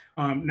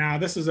 Now,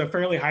 this is a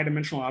fairly high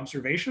dimensional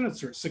observation.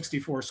 It's sort of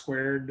 64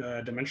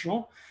 squared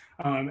dimensional.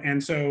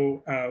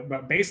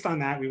 But based on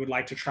that, we would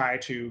like to try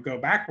to go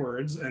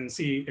backwards and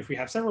see if we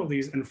have several of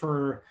these,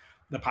 infer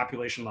the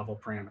population level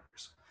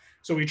parameters.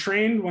 So we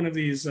trained one of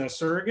these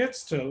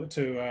surrogates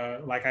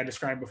to like I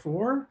described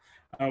before,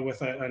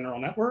 with a neural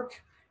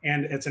network,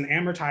 and it's an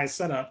amortized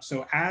setup.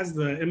 So as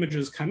the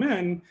images come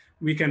in,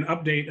 we can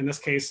update, in this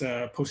case,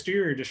 a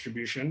posterior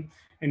distribution.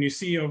 And you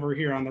see over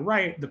here on the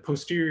right, the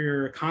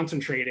posterior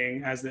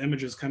concentrating as the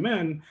images come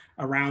in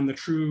around the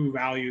true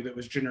value that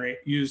was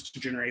used to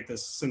generate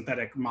this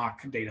synthetic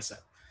mock data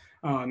set.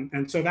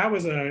 And so that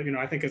was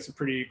I think it's a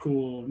pretty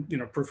cool,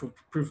 proof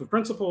of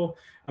principle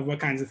of what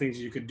kinds of things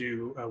you could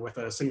do with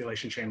a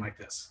simulation chain like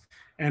this.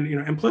 And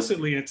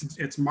implicitly, it's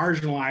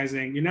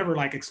marginalizing. You never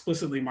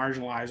explicitly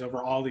marginalize over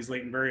all these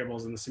latent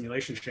variables in the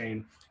simulation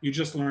chain. You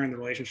just learn the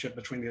relationship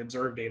between the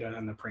observed data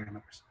and the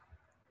parameters.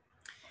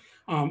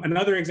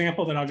 Another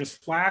example that I'll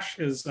just flash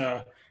is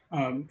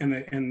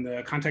in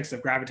the context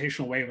of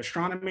gravitational wave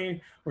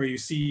astronomy, where you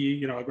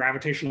see a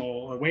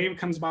gravitational wave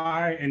comes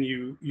by, and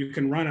you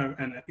can run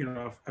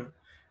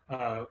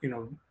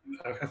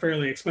a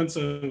fairly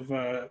expensive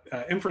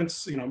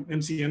inference,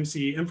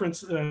 MCMC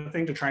inference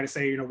thing to try to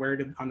say where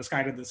on the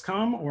sky did this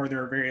come, or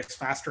there are various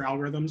faster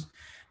algorithms.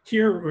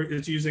 Here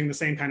it's using the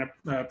same kind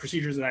of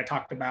procedures that I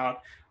talked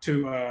about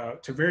to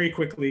very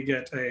quickly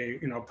get a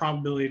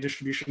probability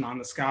distribution on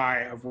the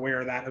sky of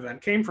where that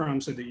event came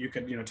from, so that you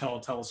could tell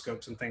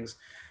telescopes and things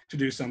to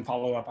do some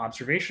follow-up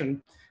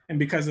observation. And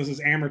because this is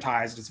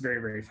amortized, it's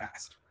very, very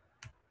fast.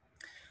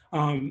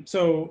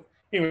 So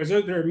anyways,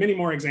 there are many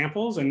more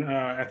examples, and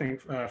I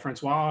think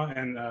Francois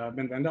and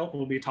Ben Vendelt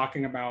will be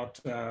talking about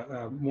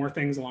more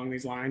things along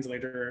these lines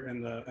later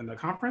in the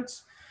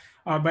conference.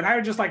 But I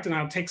would just like to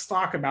now take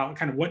stock about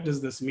kind of what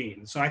does this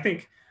mean. So I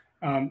think,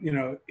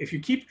 if you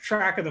keep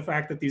track of the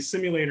fact that these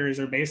simulators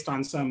are based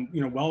on some,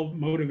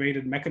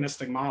 well-motivated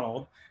mechanistic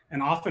model,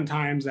 and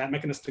oftentimes that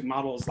mechanistic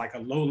model is like a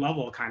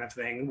low-level kind of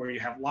thing where you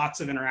have lots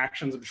of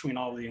interactions between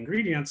all the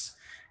ingredients,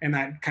 and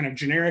that kind of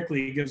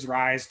generically gives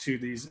rise to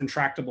these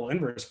intractable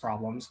inverse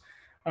problems,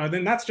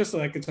 then that's just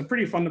it's a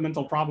pretty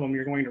fundamental problem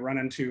you're going to run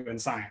into in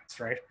science,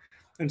 right?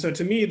 And so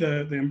to me,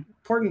 the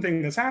important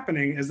thing that's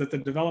happening is that the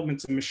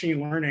developments in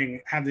machine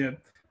learning have the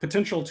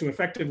potential to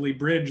effectively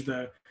bridge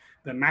the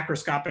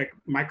macroscopic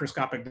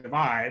microscopic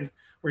divide,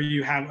 where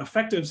you have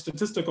effective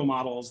statistical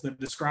models that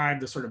describe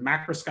the sort of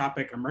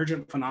macroscopic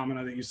emergent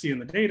phenomena that you see in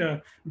the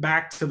data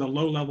back to the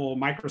low-level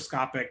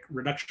microscopic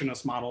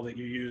reductionist model that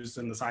you used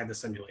inside the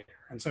simulator.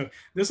 And so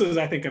this is,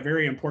 I think, a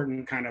very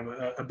important kind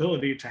of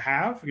ability to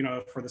have, you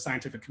know, for the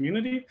scientific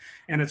community,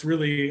 and it's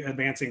really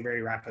advancing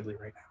very rapidly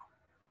right now.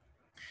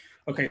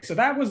 Okay, so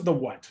that was the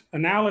what.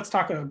 And now let's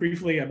talk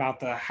briefly about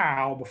the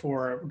how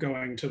before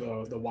going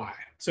to the why.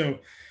 So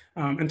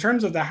in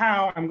terms of the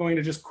how, I'm going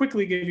to just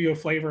quickly give you a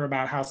flavor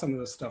about how some of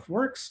this stuff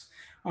works.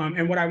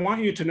 And what I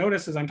want you to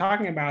notice as I'm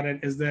talking about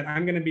it is that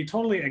I'm going to be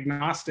totally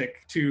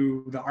agnostic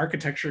to the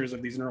architectures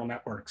of these neural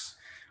networks.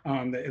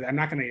 I'm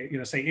not going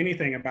to say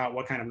anything about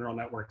what kind of neural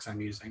networks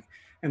I'm using.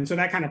 And so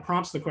that kind of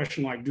prompts the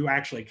question, like, do I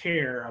actually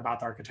care about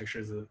the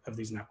architectures of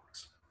these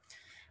networks?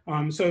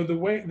 So the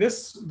way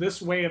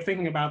this way of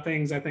thinking about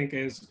things, I think,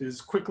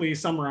 is quickly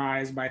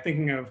summarized by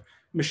thinking of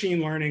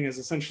machine learning as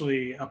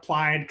essentially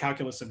applied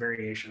calculus of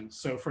variations.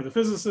 So for the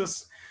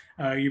physicists,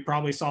 you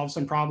probably solve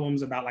some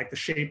problems about like the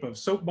shape of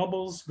soap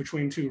bubbles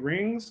between two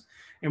rings.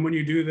 And when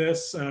you do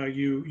this,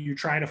 you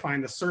try to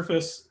find the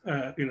surface,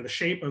 the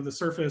shape of the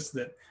surface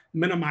that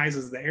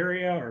minimizes the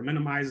area or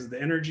minimizes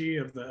the energy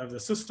of the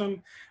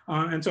system.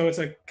 And so it's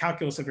a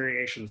calculus of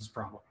variations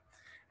problem.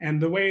 And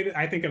the way that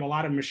I think of a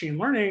lot of machine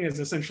learning is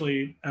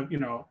essentially,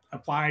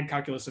 applied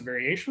calculus of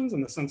variations,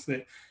 in the sense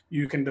that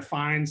you can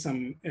define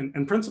some,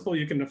 in principle,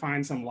 you can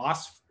define some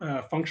loss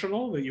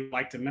functional that you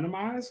like to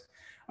minimize.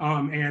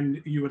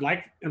 And you would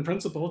like, in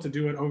principle, to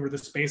do it over the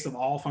space of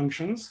all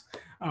functions.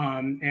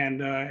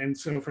 And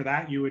so for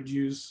that, you would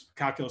use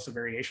calculus of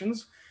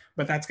variations,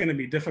 but that's going to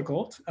be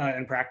difficult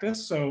in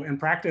practice. So in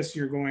practice,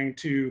 you're going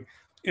to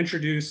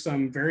introduce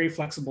some very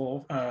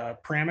flexible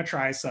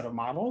parameterized set of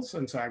models.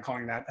 And so I'm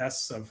calling that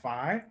S of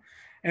phi.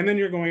 And then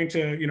you're going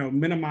to,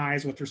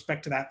 minimize with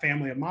respect to that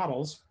family of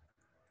models,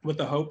 with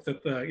the hope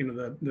that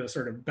the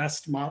sort of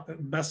best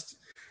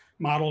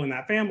model in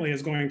that family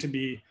is going to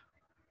be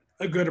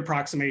a good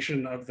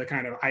approximation of the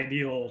kind of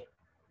ideal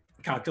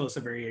calculus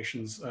of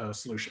variations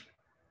solution.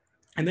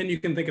 And then you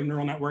can think of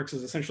neural networks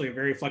as essentially a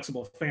very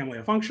flexible family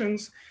of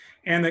functions.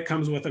 And that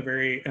comes with a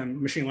very,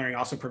 machine learning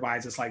also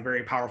provides this like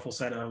very powerful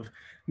set of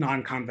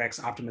non-convex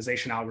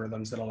optimization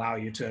algorithms that allow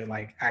you to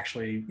like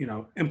actually,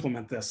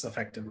 implement this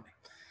effectively.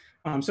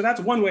 So that's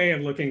one way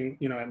of looking,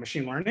 at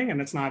machine learning, and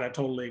it's not a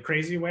totally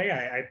crazy way.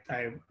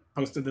 I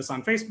posted this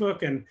on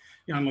Facebook, and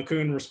Jan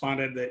LeCun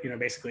responded that,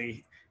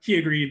 basically he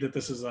agreed that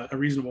this is a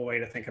reasonable way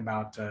to think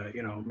about,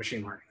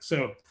 machine learning.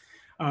 So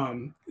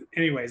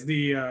anyways,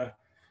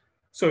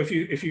 so if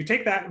you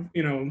take that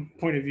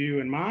point of view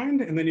in mind,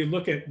 and then you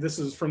look at, this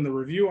is from the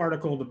review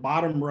article, the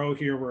bottom row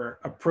here were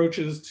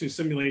approaches to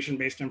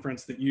simulation-based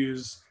inference that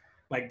use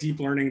like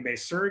deep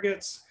learning-based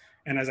surrogates.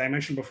 And as I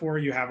mentioned before,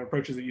 you have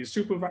approaches that use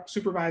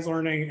supervised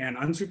learning and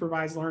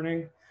unsupervised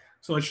learning.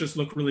 So let's just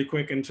look really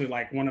quick into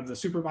like one of the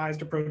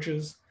supervised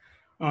approaches.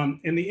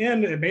 In the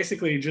end, it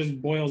basically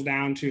just boils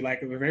down to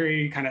like a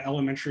very kind of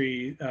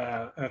elementary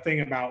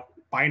thing about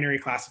binary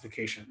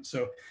classification.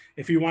 So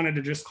if you wanted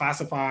to just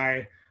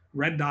classify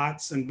red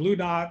dots and blue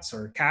dots,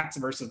 or cats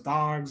versus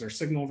dogs, or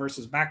signal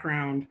versus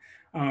background,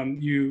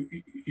 you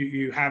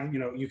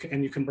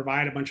can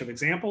provide a bunch of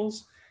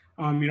examples.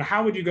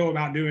 How would you go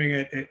about doing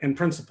it in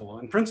principle?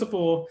 In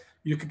principle,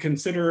 you could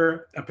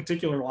consider a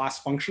particular loss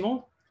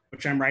functional,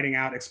 which I'm writing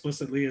out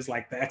explicitly as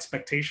like the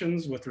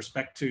expectations with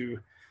respect to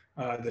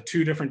the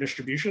two different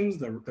distributions,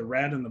 the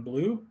red and the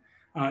blue.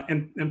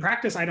 And in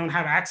practice, I don't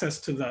have access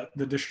to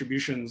the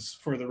distributions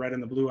for the red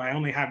and the blue. I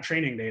only have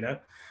training data.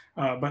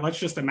 But let's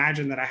just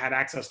imagine that I had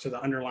access to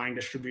the underlying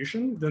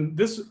distribution. Then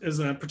this is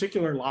a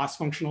particular loss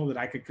functional that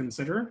I could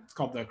consider. It's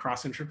called the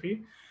cross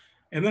entropy.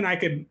 And then I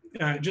could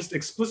just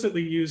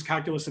explicitly use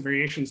calculus of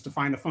variations to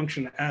find the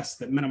function S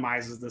that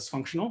minimizes this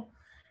functional.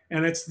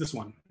 And it's this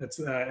one.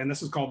 And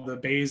this is called the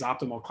Bayes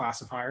optimal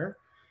classifier.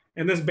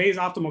 And this Bayes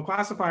optimal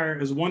classifier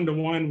is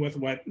one-to-one with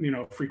what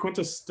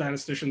frequentist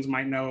statisticians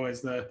might know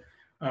as the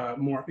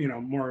more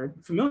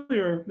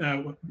familiar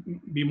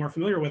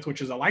with,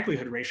 which is a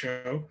likelihood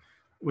ratio,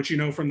 which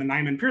from the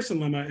Nyman-Pearson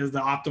lemma is the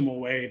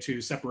optimal way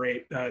to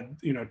separate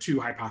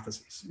two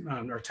hypotheses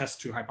or test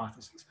two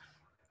hypotheses.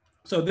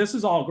 So this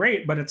is all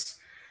great, but it's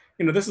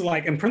this is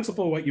like in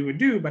principle what you would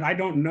do, but I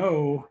don't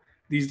know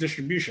these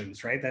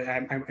distributions, right?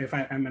 That if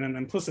I'm in an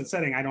implicit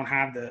setting, I don't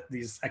have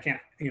these. I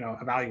can't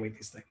evaluate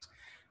these things,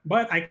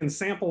 but I can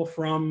sample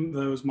from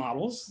those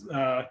models,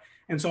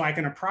 and so I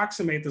can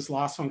approximate this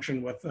loss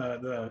function with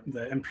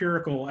the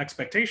empirical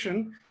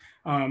expectation.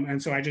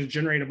 And so I just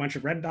generate a bunch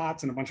of red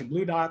dots and a bunch of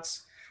blue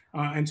dots.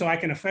 And so I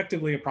can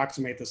effectively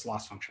approximate this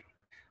loss function.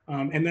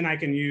 And then I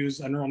can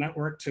use a neural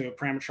network to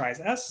parameterize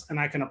S, and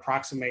I can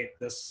approximate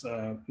this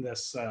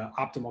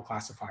optimal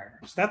classifier.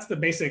 So that's the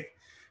basic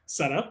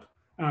setup.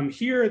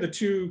 Here, the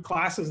two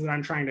classes that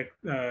I'm trying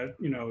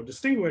to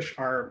distinguish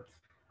are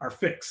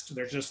fixed.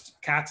 They're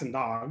just cats and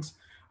dogs.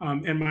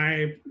 In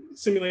my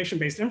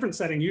simulation-based inference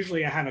setting,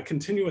 usually I have a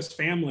continuous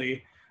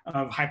family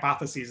of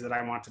hypotheses that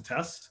I want to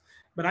test.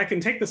 But I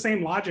can take the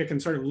same logic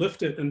and sort of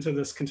lift it into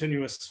this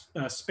continuous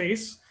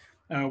space.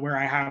 where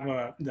I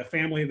have the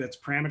family that's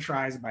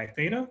parameterized by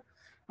theta.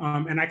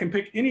 And I can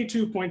pick any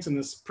 2 points in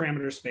this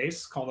parameter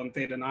space, call them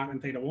theta naught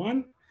and theta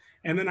 1.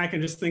 And then I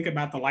can just think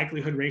about the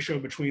likelihood ratio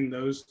between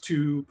those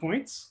 2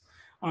 points.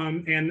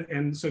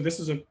 And so this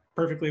is a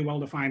perfectly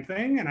well-defined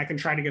thing. And I can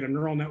try to get a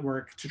neural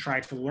network to try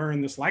to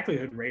learn this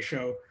likelihood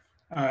ratio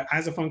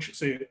as a function.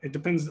 So it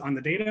depends on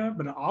the data,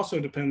 but it also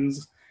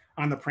depends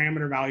on the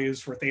parameter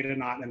values for theta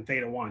naught and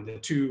theta 1, the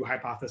 2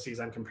 hypotheses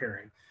I'm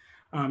comparing.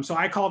 So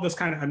I call this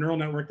kind of a neural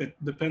network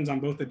that depends on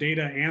both the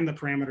data and the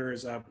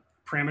parameters of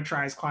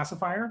parameterized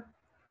classifier.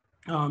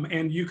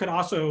 And you could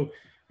also,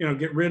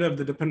 get rid of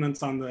the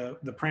dependence on the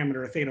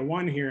parameter theta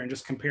 1 here and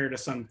just compare to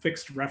some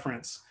fixed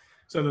reference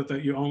so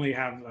that you only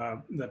have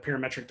the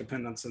parametric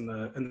dependence in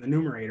the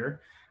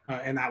numerator.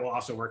 And that will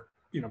also work,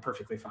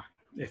 perfectly fine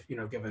if,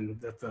 given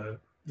that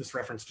this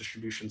reference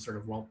distribution sort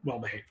of well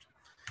behaved.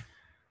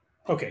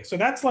 Okay, so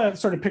that's a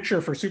sort of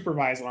picture for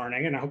supervised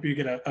learning, and I hope you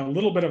get a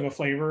little bit of a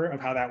flavor of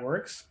how that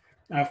works.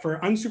 For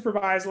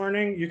unsupervised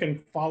learning, you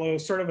can follow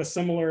sort of a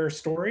similar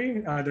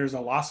story. There's a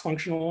loss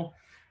functional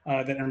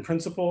that in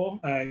principle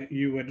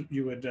you would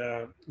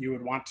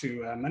want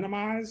to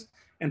minimize.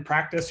 In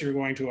practice, you're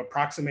going to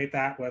approximate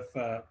that with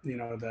the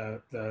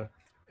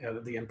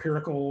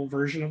empirical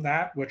version of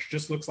that, which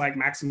just looks like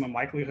maximum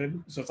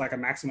likelihood. So it's like a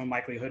maximum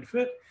likelihood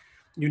fit.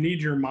 You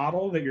need your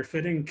model that you're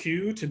fitting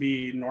Q to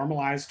be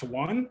normalized to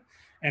 1.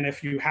 And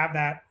if you have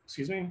that,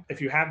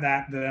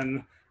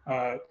 then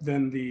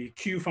the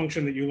Q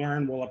function that you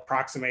learn will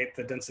approximate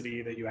the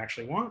density that you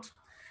actually want.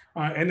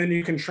 And then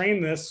you can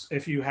train this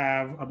if you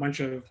have a bunch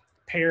of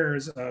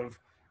pairs of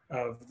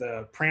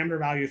the parameter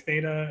value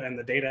theta and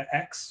the data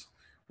x,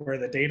 where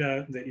the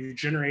data that you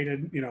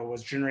generated,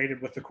 was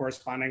generated with the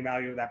corresponding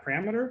value of that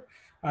parameter.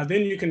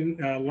 Then you can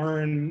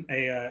learn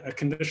a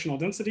conditional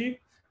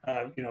density,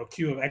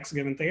 Q of x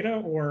given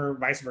theta, or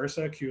vice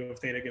versa, Q of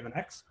theta given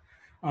x.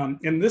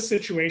 In this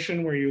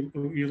situation where you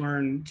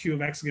learn Q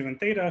of x given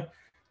theta,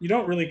 you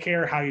don't really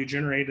care how you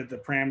generated the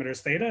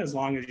parameters theta, as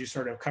long as you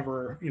sort of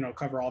cover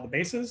all the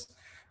bases.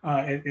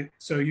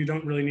 So you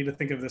don't really need to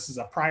think of this as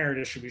a prior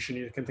distribution.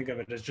 You can think of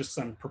it as just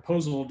some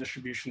proposal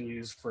distribution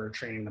used for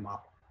training the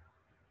model.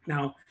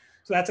 Now,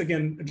 so that's,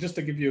 again, just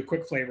to give you a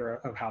quick flavor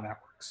of how that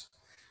works.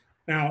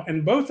 Now,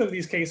 in both of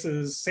these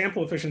cases,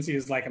 sample efficiency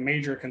is like a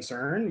major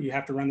concern. You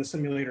have to run the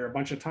simulator a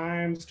bunch of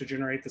times to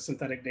generate the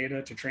synthetic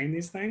data to train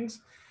these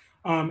things.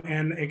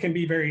 And it can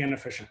be very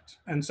inefficient.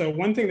 And so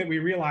one thing that we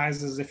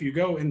realize is if you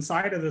go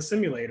inside of the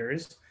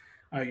simulators,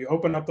 you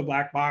open up the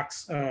black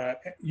box,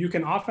 you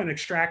can often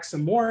extract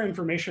some more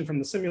information from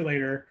the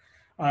simulator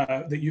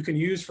that you can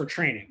use for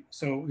training.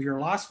 So your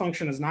loss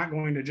function is not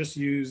going to just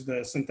use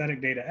the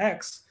synthetic data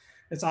X,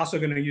 it's also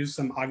going to use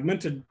some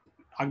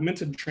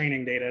augmented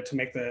training data to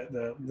make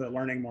the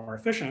learning more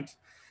efficient.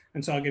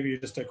 And so I'll give you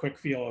just a quick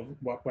feel of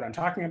what I'm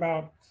talking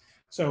about.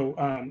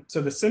 So,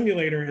 so the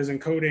simulator is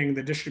encoding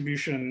the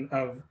distribution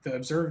of the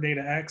observed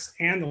data X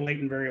and the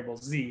latent variable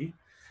Z.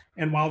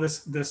 And while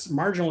this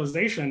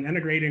marginalization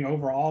integrating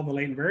over all the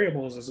latent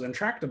variables is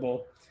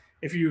intractable,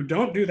 if you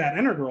don't do that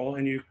integral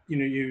and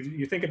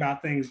you think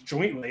about things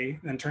jointly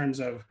in terms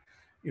of,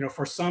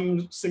 for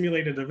some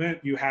simulated event,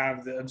 you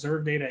have the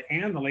observed data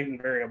and the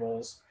latent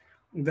variables,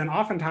 then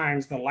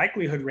oftentimes the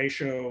likelihood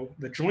ratio,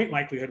 the joint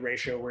likelihood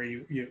ratio, where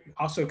you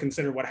also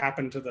consider what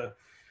happened to the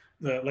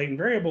latent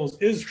variables,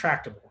 is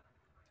tractable.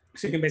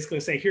 So you can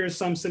basically say, here's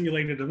some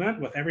simulated event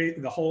with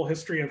the whole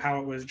history of how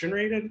it was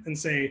generated, and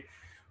say,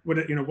 would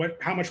it,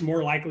 how much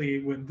more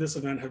likely would this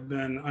event have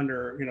been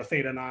under,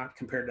 theta naught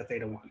compared to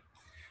theta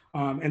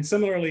 1? And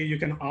similarly, you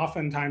can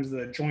oftentimes,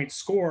 the joint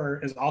score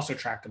is also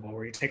tractable,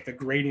 where you take the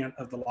gradient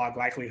of the log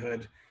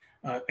likelihood,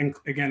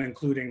 again,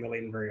 including the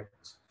latent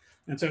variables.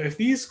 And so if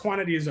these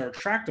quantities are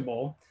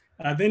tractable,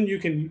 then you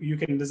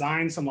can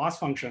design some loss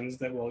functions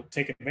that will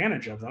take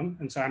advantage of them.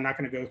 And so I'm not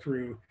going to go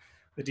through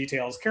the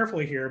details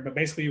carefully here, but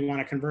basically you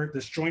want to convert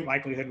this joint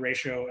likelihood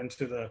ratio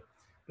into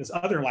this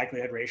other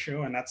likelihood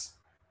ratio, and that's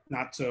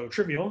not so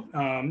trivial.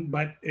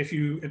 But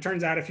it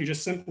turns out if you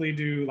just simply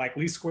do like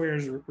least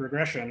squares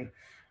regression,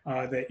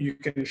 that you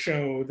can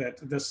show that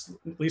this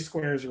least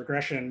squares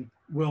regression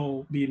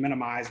will be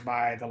minimized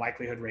by the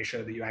likelihood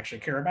ratio that you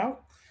actually care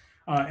about.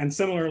 And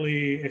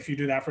similarly, if you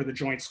do that for the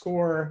joint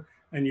score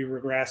and you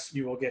regress,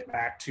 you will get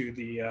back to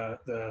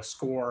the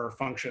score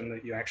function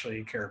that you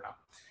actually care about.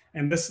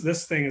 And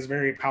this thing is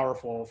very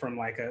powerful from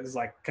is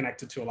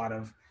connected to a lot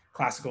of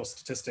classical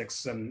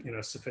statistics and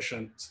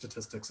sufficient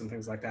statistics and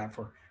things like that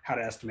for how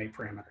to estimate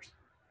parameters.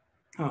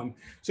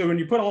 So when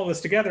you put all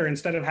this together,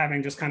 instead of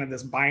having just kind of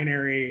this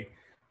binary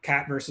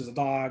cat versus a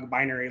dog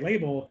binary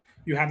label,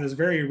 you have this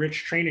very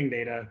rich training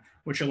data,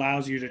 which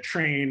allows you to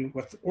train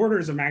with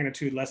orders of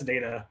magnitude less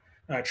data,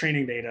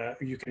 training data.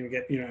 You can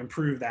get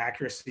improve the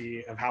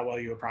accuracy of how well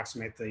you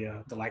approximate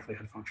the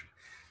likelihood function.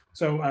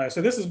 So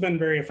so this has been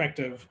very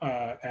effective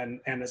and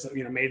has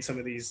made some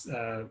of these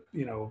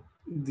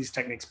these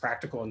techniques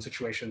practical in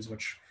situations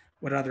which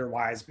would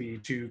otherwise be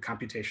too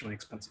computationally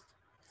expensive.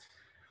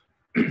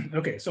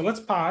 Okay, so let's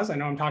pause. I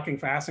know I'm talking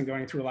fast and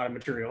going through a lot of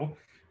material.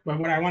 But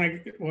what I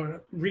want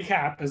to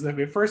recap is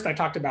that first I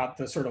talked about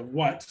the sort of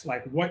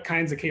what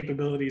kinds of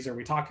capabilities are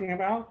we talking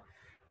about?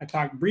 I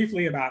talked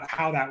briefly about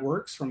how that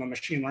works from a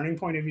machine learning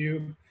point of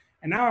view.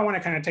 And now I want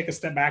to kind of take a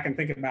step back and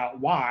think about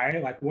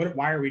why,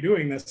 why are we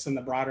doing this in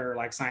the broader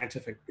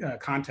scientific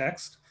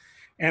context?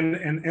 And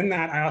in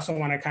that, I also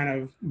want to kind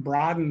of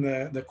broaden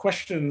the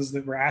questions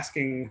that we're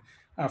asking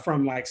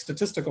from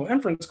statistical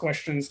inference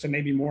questions to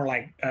maybe more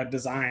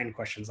design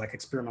questions, like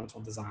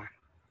experimental design.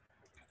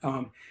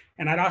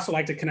 And I'd also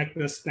like to connect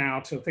this now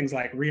to things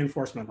like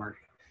reinforcement learning.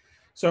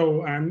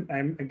 So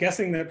I'm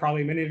guessing that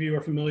probably many of you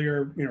are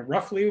familiar,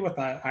 roughly with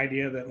the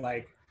idea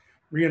that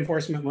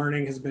reinforcement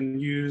learning has been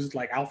used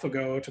like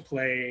AlphaGo to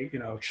play,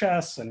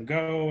 chess and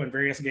Go and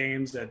various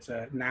games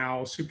that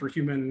now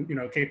superhuman,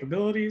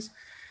 capabilities.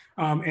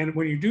 And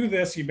when you do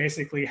this, you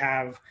basically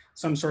have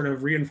some sort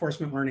of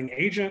reinforcement learning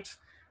agent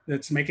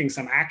that's making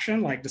some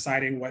action, like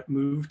deciding what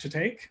move to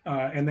take,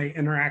 and they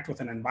interact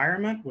with an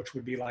environment, which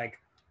would be like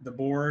the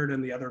board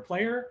and the other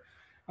player.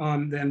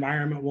 The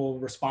environment will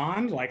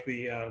respond, like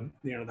the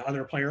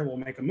other player will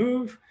make a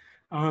move.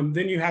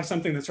 Then you have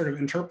something that sort of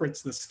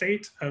interprets the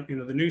state of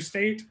the new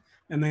state,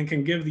 and then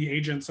can give the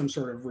agent some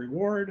sort of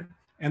reward,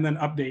 and then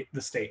update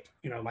the state.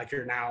 Like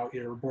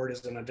your board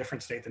is in a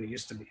different state than it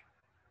used to be.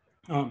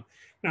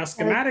 Now,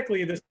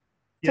 schematically, this.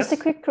 Just a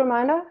quick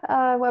reminder,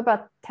 we're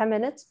about 10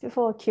 minutes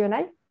before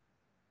Q&A.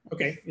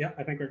 Okay, yeah,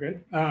 I think we're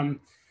good.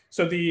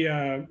 So what do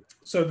I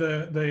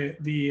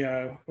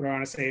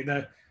want to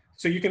say?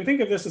 So you can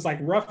think of this as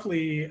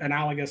roughly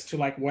analogous to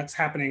what's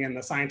happening in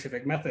the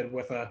scientific method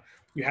with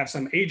you have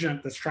some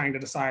agent that's trying to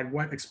decide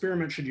what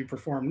experiment should you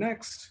perform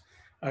next.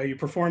 You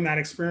perform that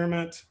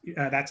experiment,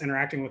 that's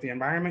interacting with the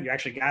environment. You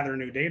actually gather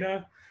new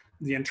data.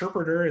 The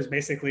interpreter is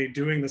basically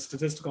doing the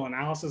statistical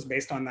analysis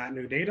based on that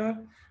new data.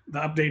 The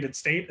updated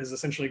state is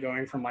essentially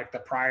going from the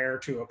prior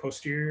to a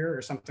posterior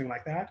or something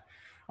like that.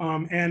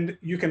 And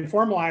you can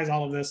formalize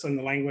all of this in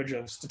the language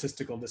of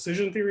statistical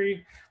decision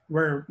theory,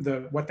 where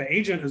what the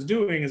agent is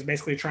doing is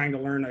basically trying to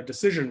learn a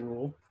decision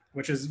rule,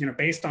 which is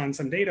based on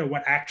some data,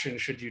 what action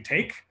should you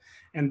take?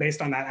 And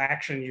based on that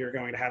action, you're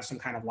going to have some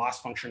kind of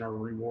loss function or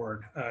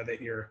reward that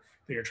you're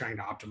trying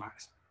to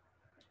optimize.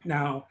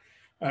 Now,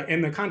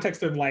 in the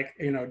context of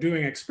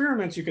doing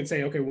experiments, you could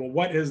say, okay, well,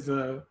 what is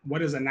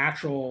a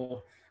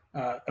natural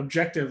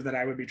objective that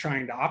I would be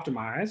trying to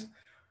optimize?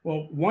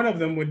 Well, one of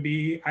them would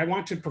be, I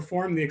want to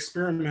perform the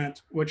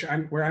experiment where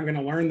I'm going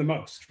to learn the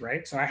most,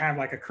 right? So I have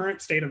a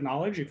current state of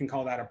knowledge, you can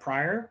call that a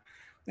prior.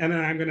 And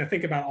then I'm going to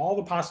think about all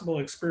the possible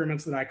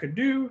experiments that I could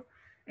do.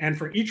 And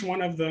for each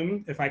one of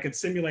them, if I could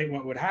simulate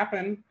what would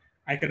happen,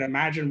 I could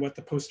imagine what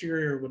the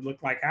posterior would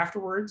look like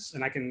afterwards.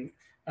 And I can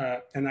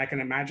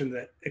imagine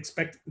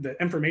the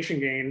information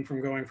gain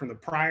from going from the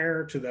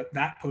prior to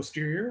that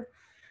posterior.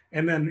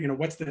 And then,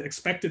 what's the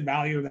expected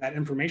value of that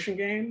information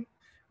gain?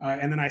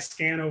 And then I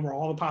scan over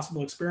all the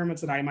possible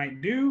experiments that I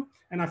might do,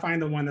 and I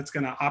find the one that's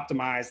going to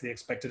optimize the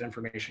expected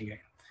information gain.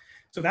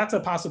 So that's a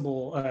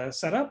possible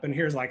setup. And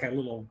here's a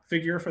little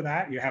figure for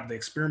that. You have the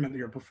experiment that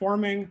you're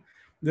performing.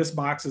 This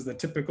box is the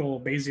typical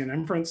Bayesian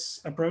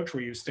inference approach,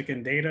 where you stick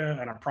in data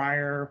and a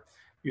prior.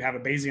 You have a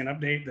Bayesian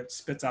update that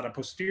spits out a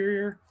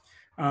posterior.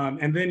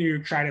 And then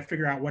you try to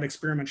figure out what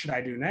experiment should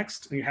I do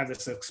next. And you have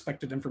this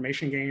expected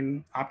information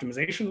gain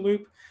optimization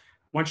loop.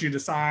 Once you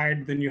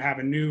decide, then you have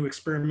a new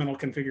experimental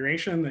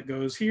configuration that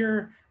goes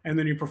here, and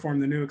then you perform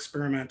the new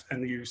experiment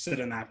and you sit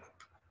in that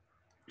loop.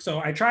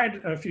 So I tried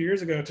a few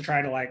years ago to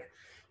try to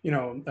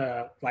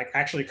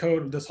actually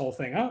code this whole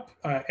thing up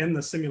in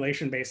the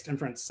simulation-based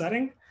inference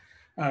setting.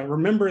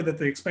 Remember that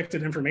the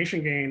expected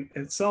information gain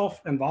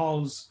itself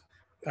involves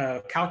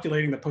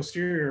calculating the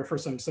posterior for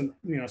some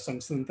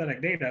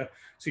synthetic data.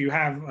 So you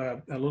have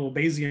a little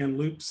Bayesian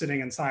loop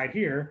sitting inside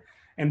here,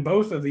 and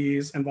both of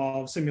these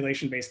involve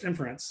simulation-based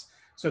inference.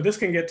 So this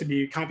can get to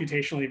be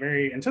computationally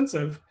very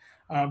intensive,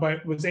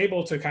 but was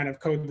able to kind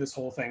of code this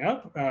whole thing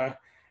up.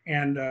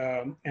 And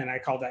I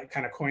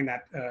coined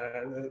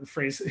that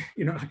phrase,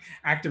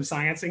 active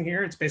sciencing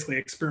here. It's basically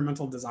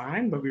experimental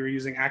design, but we were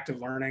using active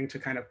learning to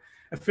kind of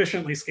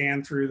efficiently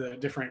scan through the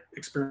different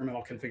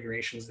experimental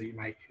configurations that you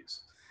might use.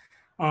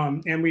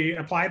 And we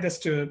applied this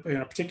to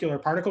a particular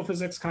particle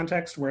physics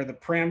context where the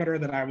parameter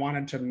that I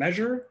wanted to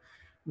measure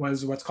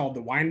was what's called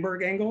the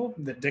Weinberg angle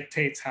that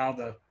dictates how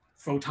the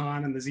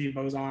photon and the Z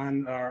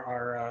boson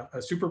are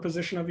a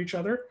superposition of each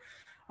other.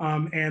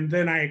 And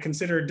then I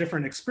considered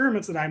different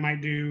experiments that I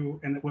might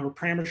do and that were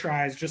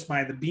parameterized just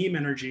by the beam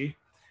energy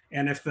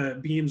and if the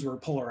beams were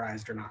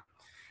polarized or not.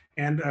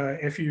 And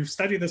if you've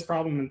studied this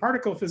problem in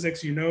particle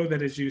physics, you know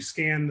that as you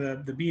scan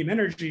the beam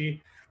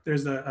energy,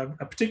 there's a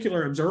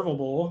particular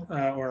observable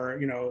or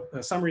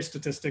a summary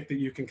statistic that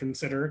you can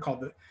consider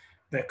called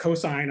the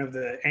cosine of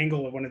the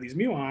angle of one of these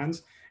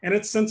muons. And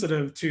it's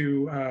sensitive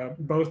to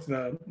both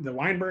the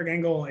Weinberg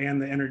angle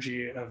and the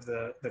energy of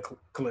the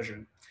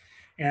collision.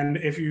 And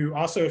if you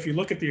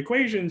look at the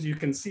equations, you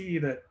can see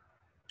that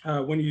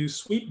when you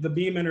sweep the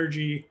beam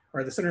energy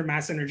or the center of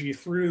mass energy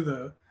through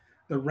the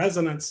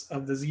resonance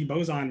of the Z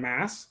boson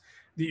mass,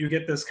 that you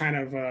get this kind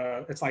of,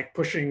 it's like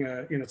pushing,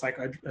 it's like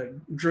a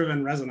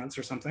driven resonance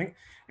or something.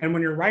 And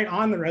when you're right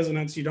on the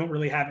resonance, you don't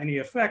really have any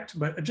effect,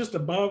 but just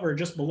above or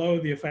just below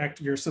the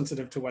effect, you're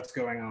sensitive to what's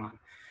going on.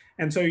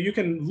 And so you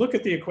can look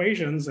at the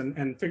equations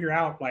and figure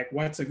out like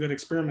what's a good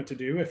experiment to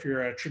do if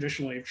you're a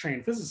traditionally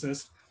trained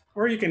physicist,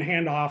 or you can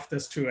hand off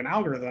this to an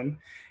algorithm.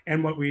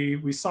 And what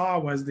we saw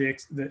was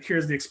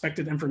here's the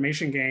expected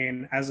information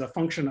gain as a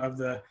function of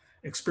the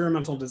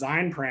experimental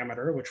design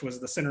parameter, which was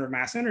the center of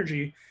mass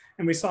energy.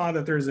 And we saw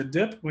that there's a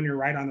dip when you're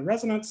right on the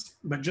resonance,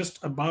 but just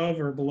above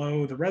or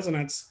below the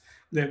resonance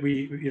that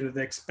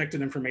the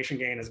expected information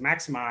gain is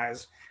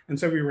maximized. And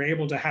so we were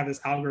able to have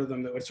this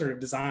algorithm that would sort of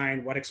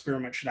design what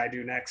experiment should I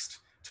do next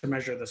to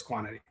measure this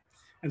quantity.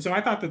 And so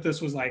I thought that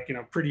this was like,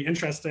 pretty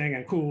interesting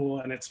and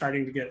cool. And it's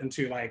starting to get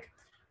into like,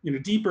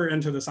 deeper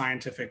into the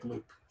scientific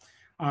loop.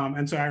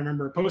 And so I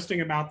remember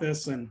posting about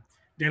this, and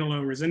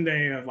Danilo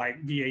Rezende of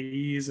like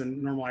VAEs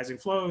and normalizing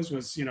flows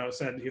was,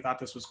 said he thought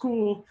this was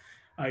cool.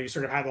 You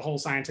sort of have the whole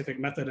scientific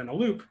method in a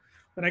loop.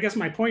 But I guess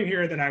my point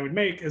here that I would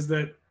make is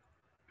that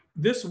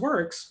this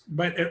works,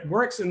 but it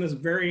works in this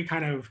very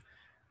kind of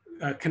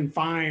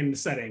confined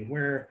setting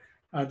where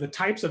the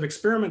types of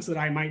experiments that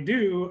I might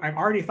do, I've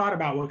already thought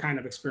about what kind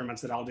of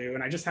experiments that I'll do.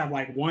 And I just have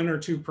like 1 or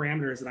 2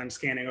 parameters that I'm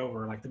scanning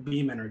over, like the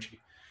beam energy.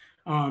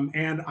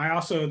 And I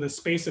also, the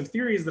space of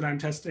theories that I'm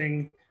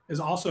testing is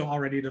also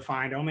already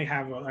defined. I only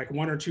have like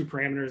 1 or 2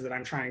 parameters that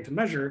I'm trying to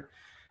measure.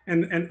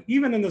 And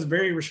even in this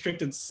very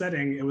restricted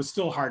setting, it was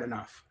still hard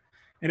enough.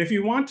 And if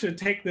you want to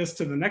take this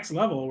to the next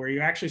level where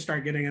you actually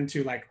start getting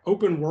into like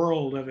open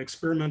world of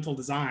experimental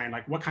design,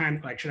 like what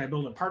kind, like should I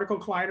build a particle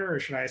collider or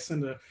should I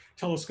send a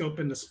telescope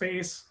into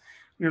space?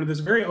 This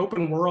very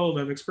open world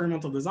of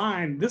experimental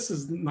design, this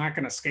is not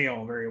going to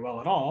scale very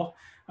well at all.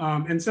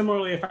 And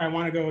similarly, if I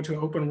want to go to an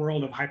open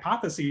world of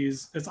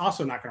hypotheses, it's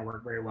also not going to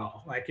work very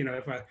well. Like,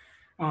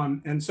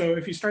 and so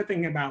if you start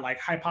thinking about like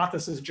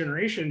hypothesis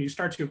generation, you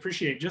start to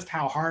appreciate just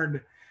how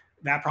hard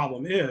that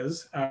problem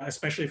is,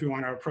 especially if you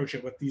want to approach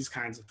it with these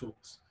kinds of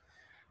tools.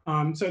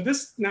 So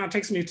this now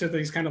takes me to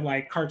these kind of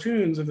like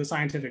cartoons of the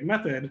scientific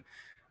method,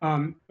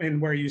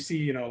 and where you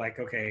see, like,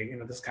 okay,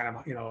 this kind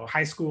of,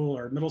 high school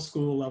or middle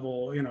school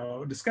level,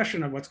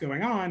 discussion of what's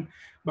going on.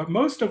 But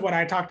most of what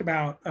I talked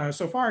about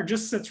so far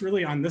just sits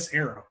really on this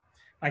arrow.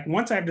 Like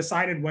once I've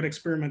decided what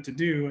experiment to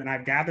do and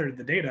I've gathered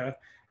the data,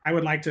 I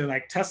would like to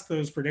like test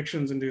those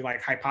predictions and do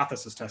like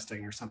hypothesis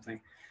testing or something.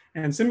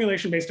 And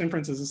simulation-based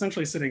inference is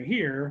essentially sitting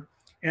here.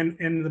 And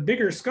in the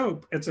bigger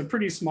scope, it's a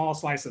pretty small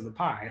slice of the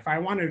pie. If I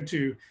wanted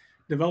to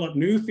develop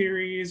new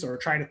theories or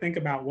try to think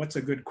about what's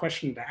a good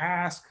question to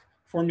ask,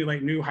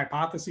 formulate new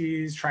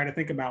hypotheses, try to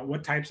think about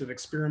what types of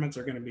experiments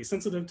are going to be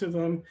sensitive to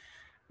them,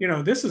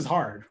 this is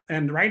hard.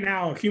 And right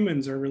now,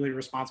 humans are really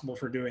responsible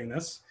for doing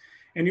this.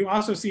 And you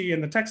also see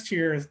in the text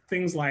here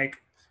things like,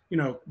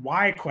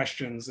 why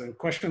questions and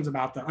questions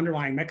about the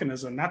underlying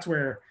mechanism. That's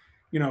where,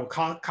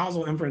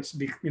 causal inference,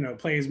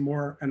 plays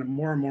more and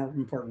more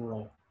important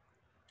role.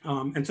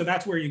 And so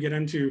that's where you get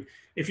into,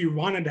 if you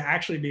wanted to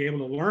actually be able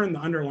to learn the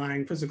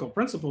underlying physical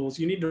principles,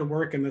 you need to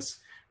work in this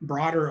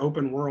broader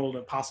open world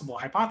of possible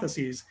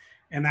hypotheses.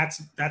 And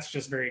that's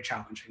just very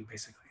challenging,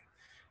 basically.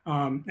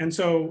 And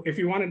so if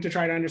you wanted to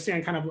try to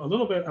understand kind of a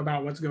little bit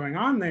about what's going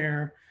on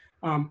there,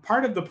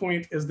 part of the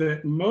point is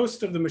that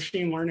most of the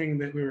machine learning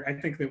that I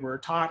think that we're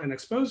taught and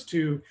exposed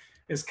to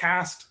is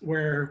cast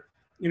where,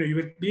 you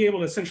would be able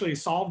to essentially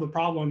solve the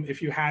problem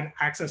if you had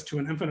access to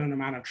an infinite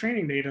amount of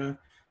training data,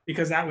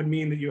 because that would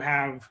mean that you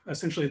have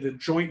essentially the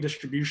joint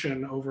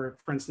distribution over,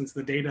 for instance,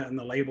 the data and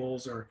the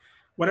labels or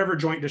whatever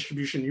joint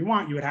distribution you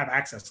want, you would have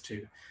access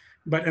to.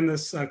 But in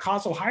this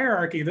causal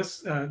hierarchy,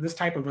 this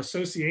type of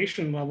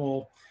association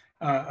level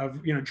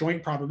of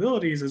joint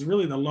probabilities is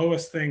really the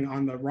lowest thing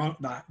on the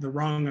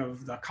rung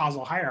of the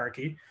causal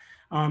hierarchy.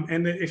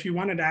 And that if you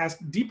wanted to ask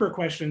deeper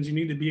questions, you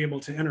need to be able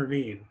to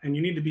intervene, and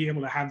you need to be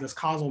able to have this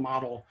causal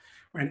model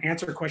and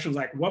answer questions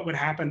like, what would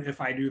happen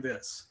if I do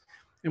this?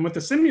 And with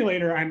the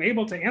simulator, I'm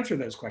able to answer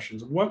those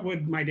questions. What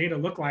would my data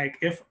look like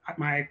if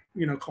my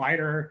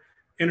collider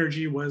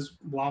energy was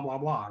blah, blah,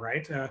 blah,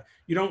 right?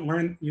 You don't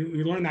learn,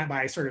 you learn that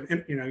by sort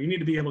of, you need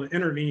to be able to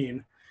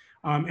intervene.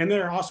 And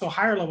there are also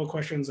higher level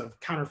questions of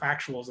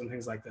counterfactuals and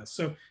things like this.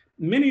 So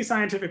many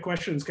scientific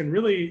questions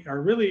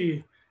are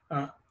really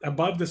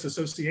above this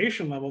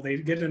association level. They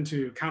get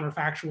into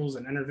counterfactuals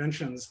and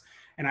interventions.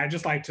 And I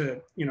just like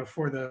to,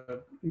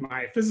 for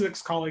my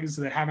physics colleagues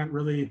that haven't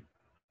really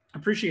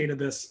appreciated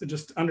this,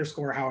 just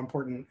underscore how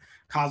important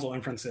causal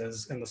inference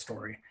is in the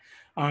story.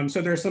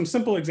 So there's some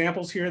simple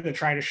examples here that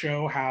try to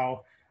show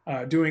how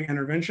doing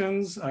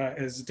interventions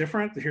is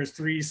different. Here's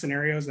 3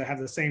 scenarios that have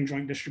the same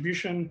joint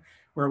distribution,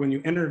 where when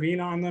you intervene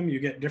on them, you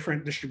get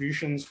different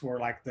distributions for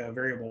like the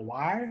variable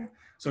y.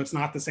 So it's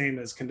not the same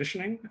as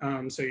conditioning.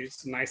 So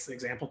it's a nice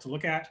example to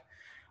look at.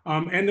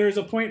 And there's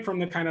a point from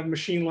the kind of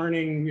machine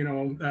learning,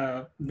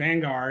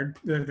 vanguard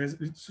that is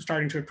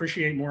starting to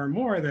appreciate more and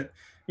more that,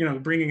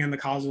 bringing in the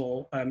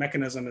causal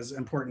mechanism is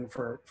important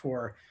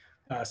for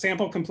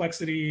sample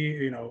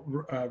complexity,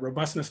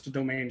 robustness to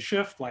domain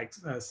shift, like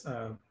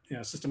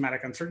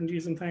systematic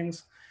uncertainties and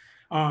things.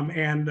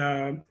 And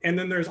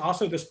then there's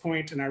also this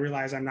point, and I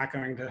realize I'm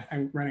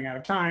running out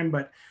of time,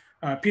 but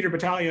Peter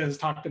Battaglia has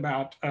talked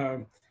about,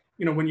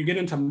 when you get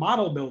into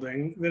model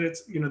building, that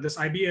it's, this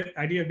idea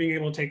of being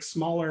able to take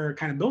smaller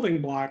kind of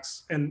building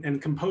blocks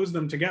and compose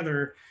them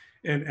together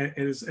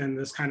and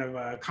this kind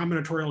of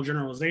combinatorial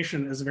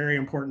generalization is very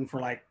important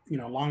for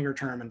longer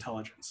term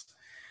intelligence.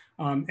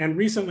 And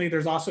recently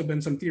there's also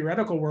been some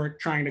theoretical work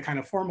trying to kind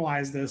of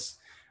formalize this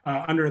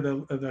under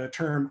the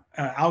term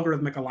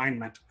algorithmic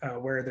alignment,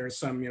 where there's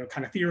some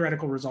kind of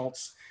theoretical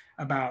results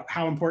about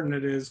how important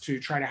it is to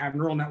try to have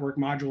neural network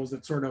modules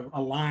that sort of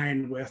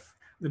align with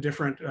the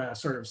different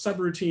sort of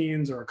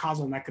subroutines or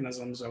causal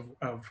mechanisms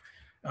of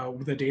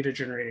the data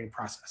generating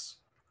process.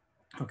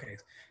 Okay,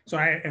 so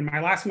in my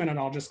last minute,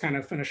 I'll just kind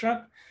of finish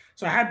up.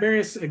 So I had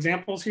various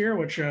examples here,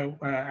 which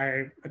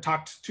I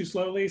talked too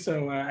slowly,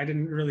 so I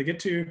didn't really get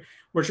to,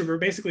 which were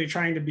basically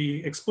trying to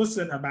be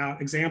explicit about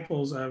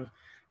examples of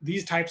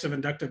these types of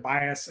inductive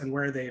bias and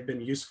where they've been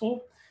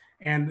useful.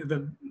 And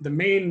the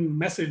main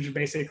message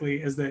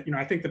basically is that,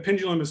 I think the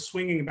pendulum is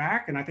swinging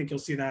back, and I think you'll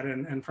see that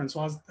in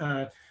Francois's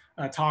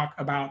talk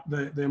about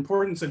the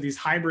importance of these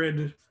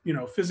hybrid,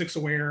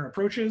 physics-aware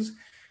approaches,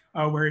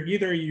 where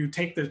either you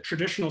take the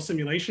traditional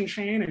simulation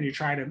chain and you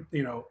try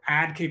to,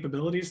 add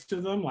capabilities to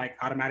them, like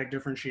automatic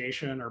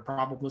differentiation or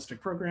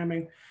probabilistic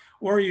programming,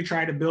 or you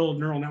try to build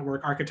neural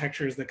network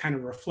architectures that kind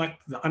of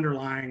reflect the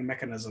underlying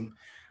mechanism.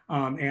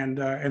 And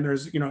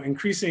there's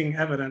increasing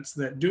evidence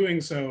that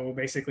doing so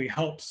basically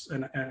helps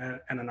in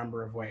a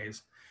number of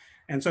ways.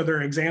 And so there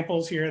are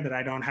examples here that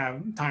I don't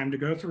have time to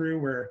go through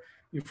where,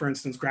 for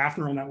instance, graph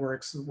neural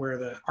networks where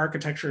the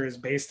architecture is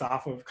based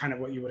off of kind of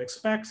what you would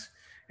expect,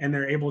 and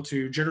they're able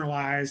to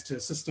generalize to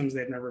systems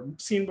they've never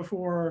seen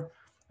before.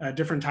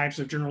 Different types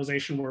of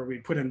generalization where we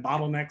put in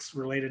bottlenecks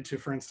related to,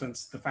 for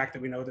instance, the fact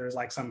that we know there's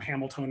like some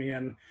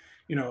Hamiltonian,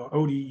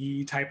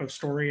 ODE type of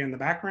story in the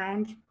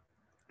background,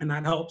 and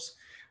that helps.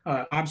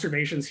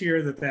 Observations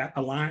here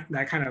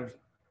that kind of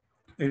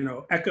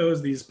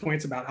echoes these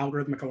points about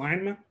algorithmic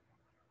alignment.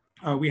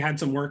 We had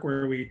some work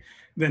where we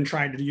then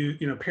tried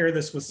to pair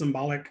this with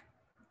symbolic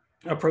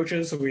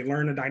approaches. So we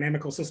learn a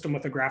dynamical system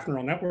with a graph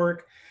neural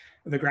network.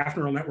 The graph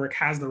neural network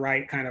has the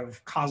right kind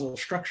of causal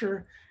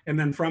structure, and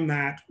then from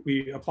that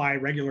we apply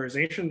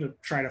regularization to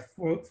try to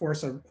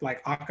force a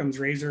Occam's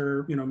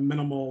razor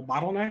minimal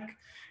bottleneck,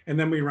 and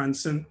then we run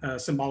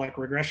symbolic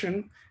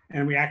regression,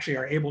 and we actually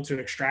are able to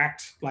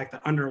extract the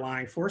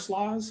underlying force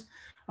laws.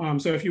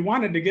 So if you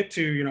wanted to get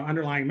to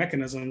underlying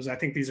mechanisms, I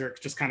think these are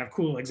just kind of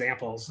cool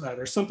examples.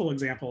 They're simple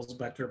examples,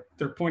 but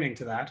they're pointing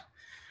to that.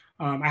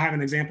 I have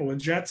an example with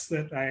jets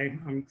that I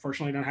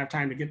unfortunately don't have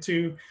time to get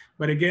to,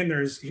 but again,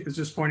 it's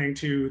just pointing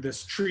to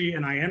this tree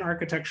NIN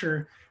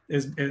architecture.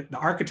 The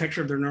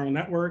architecture of their neural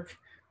network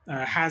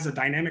has a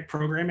dynamic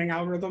programming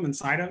algorithm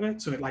inside of it,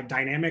 so it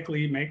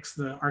dynamically makes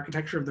the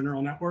architecture of the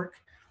neural network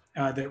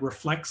that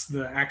reflects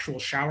the actual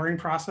showering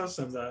process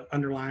of the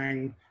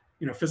underlying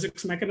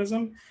physics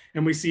mechanism.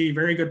 And we see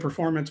very good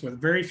performance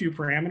with very few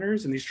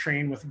parameters, and these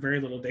train with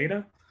very little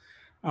data.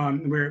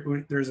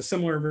 Where there's a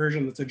similar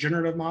version that's a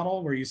generative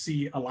model where you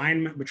see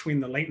alignment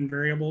between the latent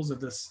variables of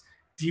this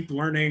deep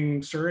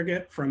learning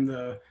surrogate from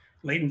the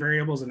latent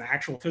variables in the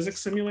actual physics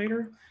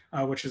simulator,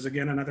 which is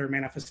again another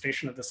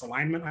manifestation of this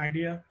alignment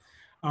idea.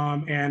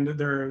 And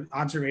there are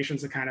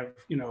observations that kind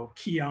of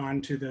key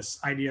on to this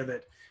idea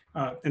that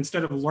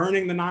instead of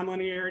learning the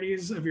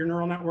nonlinearities of your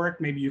neural network,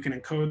 maybe you can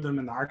encode them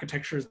in the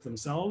architectures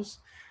themselves.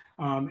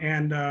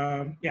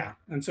 Yeah,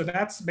 and so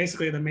that's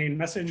basically the main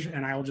message.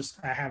 And I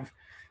have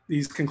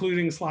these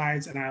concluding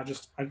slides, and I'll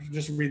just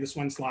read this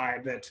one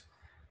slide that,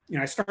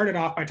 I started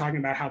off by talking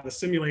about how the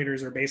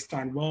simulators are based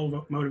on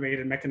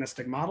well-motivated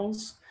mechanistic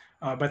models,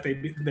 but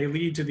they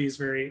lead to these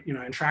very,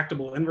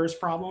 intractable inverse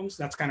problems.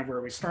 That's kind of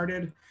where we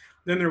started.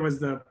 Then there was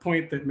the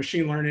point that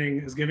machine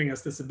learning is giving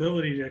us this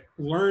ability to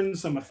learn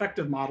some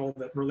effective model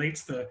that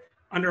relates the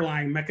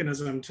underlying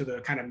mechanism to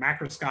the kind of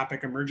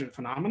macroscopic emergent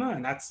phenomena,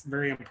 and that's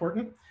very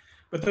important.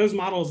 But those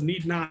models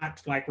need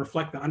not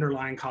reflect the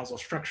underlying causal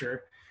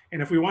structure.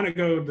 And if we want to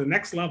go to the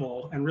next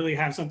level and really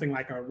have something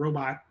like a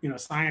robot,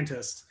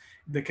 scientist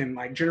that can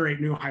generate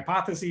new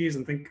hypotheses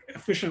and think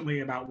efficiently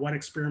about what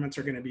experiments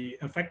are going to be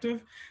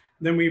effective,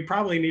 then we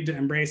probably need to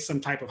embrace some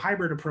type of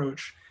hybrid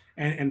approach,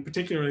 and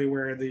particularly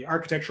where the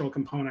architectural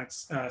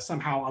components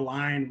somehow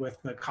align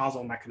with the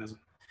causal mechanism.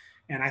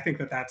 And I think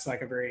that that's a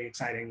very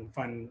exciting,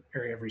 fun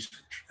area of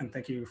research. And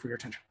thank you for your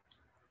attention.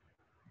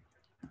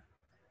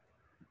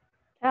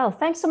 Well,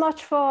 thanks so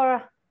much for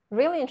a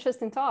really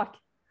interesting talk.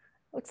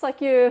 Looks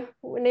like you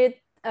need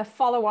a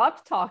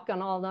follow-up talk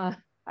on all the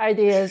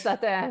ideas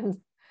at the end.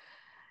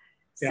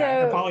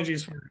 Yeah, so,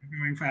 apologies for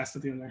going fast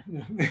at the end there.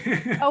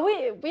 Yeah. Oh,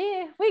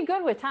 we're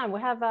good with time. We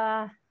have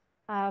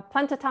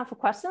plenty of time for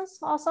questions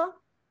also.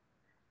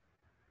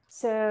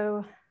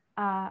 So,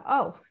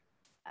 I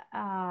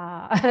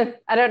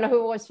don't know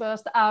who was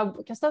first.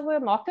 Gustav or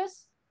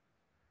Marcus?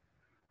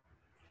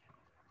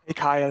 Hey,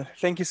 Kyle.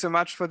 Thank you so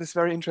much for this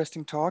very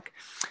interesting talk.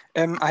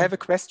 I have a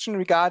question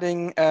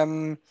regarding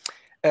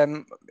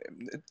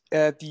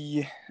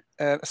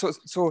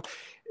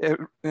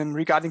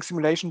regarding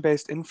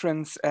simulation-based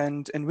inference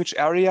and in which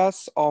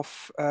areas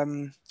of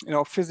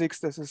physics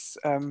this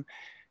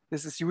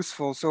is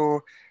useful.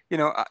 So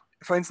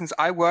for instance,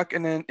 I work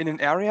in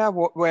an area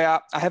where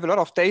I have a lot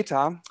of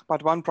data,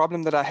 but one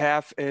problem that I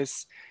have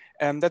is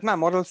that my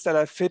models that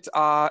I fit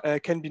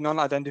can be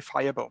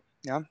non-identifiable.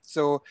 Yeah,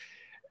 so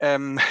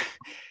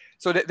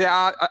so there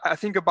are, I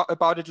think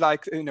about it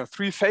like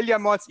 3 failure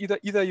modes.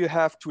 Either you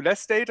have too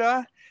less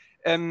data,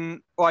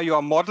 or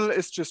your model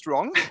is just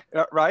wrong,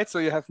 right? So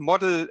you have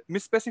model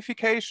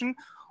misspecification,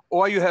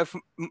 or you have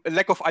a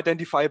lack of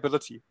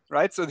identifiability,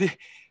 right? So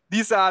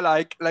these are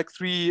like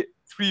three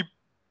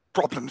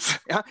problems.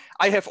 Yeah,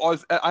 I have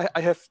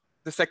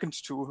the second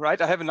two, right?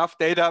 I have enough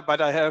data,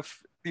 but I have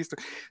these two.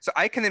 So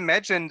I can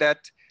imagine that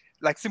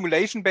like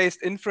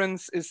simulation-based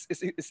inference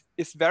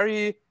is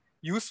very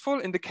useful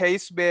in the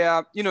case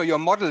where your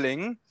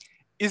modeling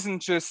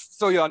isn't just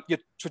so your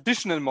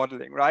traditional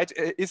modeling, right?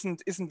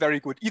 Isn't very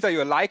good. Either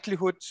your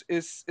likelihood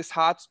is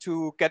hard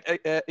to get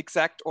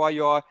exact, or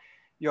your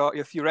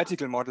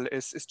theoretical model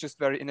is just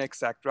very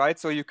inexact, right?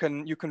 So you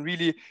can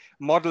really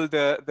model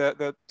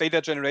the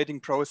data generating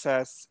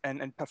process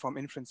and perform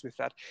inference with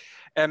that.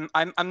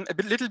 I'm a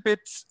little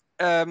bit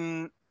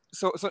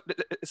so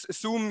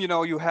assume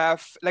you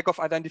have lack of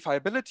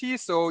identifiability.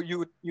 So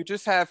you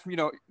just have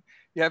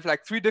you have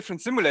like 3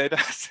 different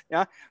simulators,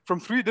 yeah, from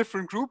 3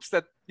 different groups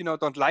that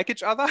don't like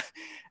each other,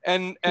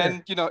 and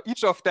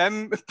each of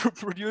them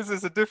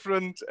produces a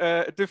different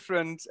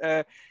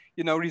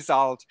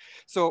result.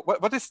 So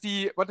what is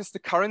the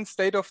current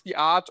state of the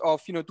art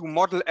of do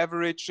model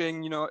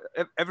averaging,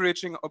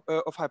 averaging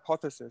of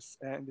hypothesis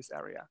in this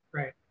area?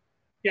 Right.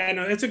 Yeah,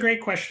 no, it's a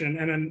great question.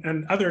 And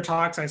in other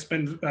talks, I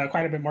spend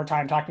quite a bit more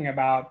time talking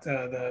about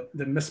the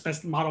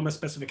model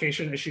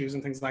misspecification issues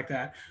and things like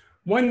that.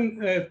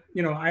 One,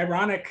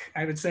 ironic,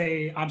 I would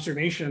say,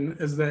 observation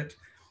is that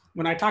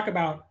when I talk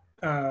about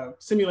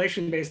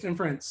simulation-based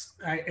inference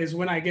is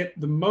when I get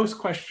the most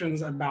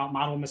questions about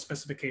model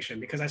misspecification,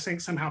 because I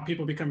think somehow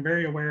people become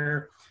very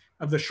aware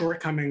of the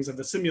shortcomings of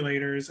the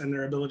simulators and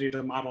their ability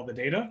to model the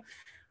data.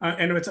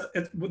 And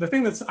the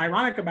thing that's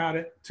ironic about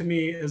it to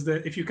me is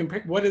that if you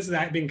compare, what is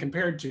that being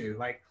compared to?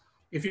 Like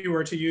if you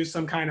were to use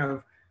some kind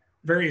of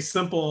very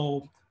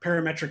simple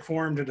parametric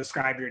form to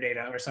describe your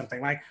data or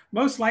something, like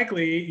most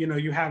likely,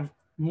 you have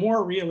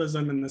more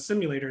realism in the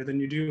simulator than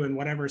you do in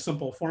whatever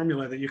simple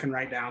formula that you can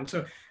write down.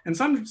 So in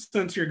some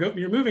sense,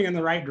 you're moving in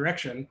the right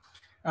direction.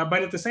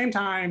 But at the same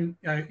time,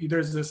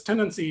 there's this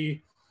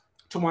tendency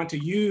to want to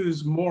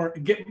use more,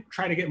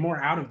 try to get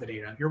more out of the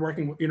data. You're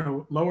working with,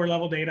 lower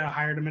level data,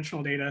 higher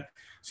dimensional data.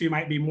 So you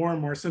might be more and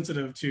more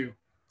sensitive to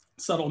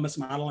subtle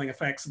mismodeling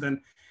effects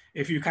than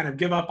if you kind of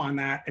give up on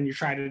that and you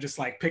try to just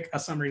like pick a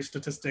summary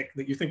statistic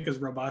that you think is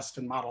robust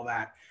and model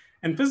that.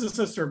 And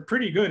physicists are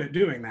pretty good at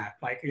doing that.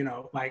 Like,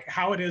 like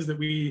how it is that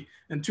we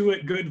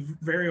intuit good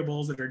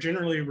variables that are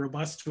generally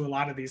robust to a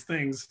lot of these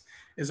things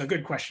is a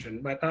good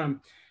question.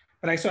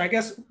 So I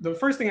guess the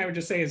first thing I would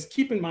just say is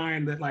keep in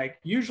mind that like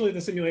usually the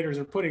simulators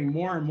are putting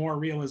more and more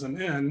realism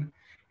in,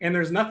 and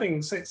there's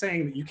nothing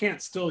saying that you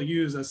can't still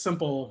use a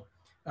simple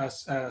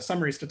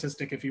summary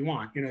statistic if you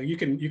want. You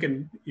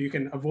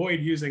can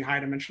avoid using high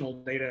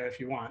dimensional data if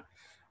you want.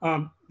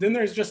 Then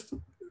there's just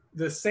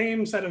the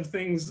same set of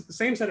things,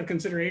 same set of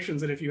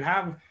considerations that if you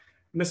have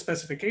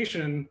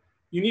misspecification,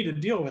 you need to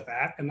deal with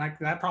that, and like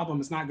that problem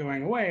is not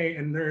going away.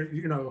 And there,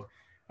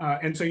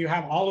 and so you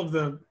have all of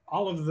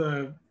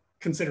the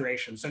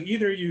considerations. So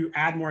either you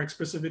add more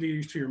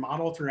expressivity to your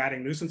model through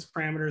adding nuisance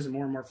parameters and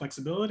more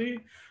flexibility,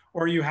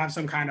 or you have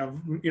some kind of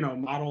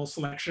model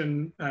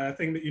selection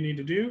thing that you need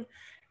to do.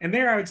 And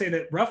there I would say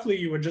that roughly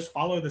you would just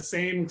follow the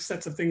same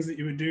sets of things that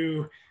you would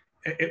do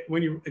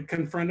when you're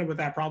confronted with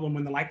that problem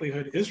when the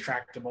likelihood is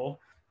tractable,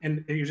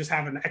 and you just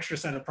have an extra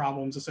set of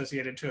problems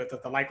associated to it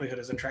that the likelihood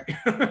isn't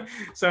tractable.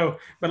 So,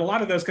 but a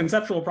lot of those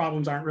conceptual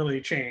problems aren't really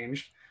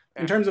changed.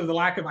 In terms of the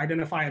lack of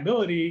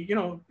identifiability,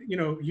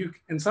 you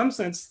in some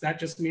sense that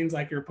just means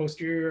like your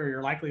posterior or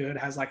your likelihood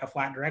has like a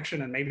flat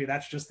direction, and maybe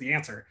that's just the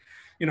answer.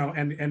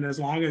 And as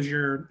long as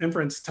your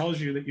inference tells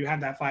you that you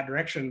have that flat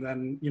direction,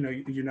 then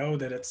you know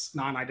that it's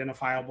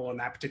non-identifiable in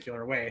that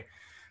particular way.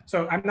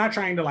 So I'm not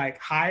trying to like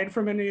hide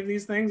from any of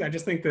these things. I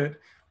just think that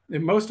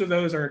most of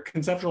those are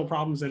conceptual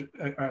problems that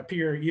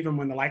appear even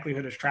when the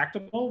likelihood is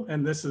tractable.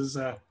 And this is,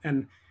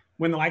 and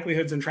when the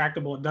likelihood's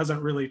intractable, it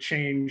doesn't really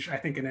change, I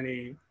think, in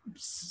any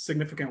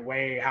significant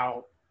way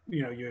how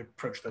you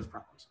approach those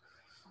problems.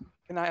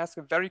 Can I ask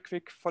a very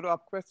quick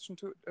follow-up question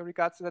to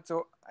regards to that?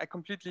 So I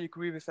completely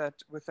agree with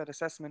that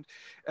assessment.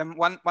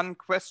 One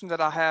question that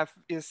I have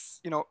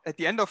is, at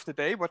the end of the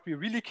day, what we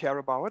really care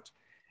about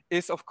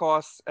is, of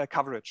course,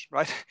 coverage,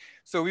 right?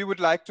 So we would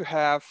like to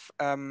have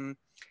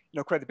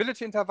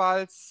credibility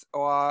intervals,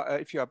 or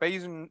if you are a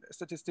Bayesian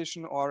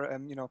statistician, or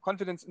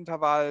confidence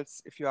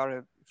intervals, if you are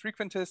a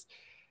frequentist,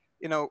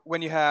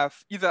 when you have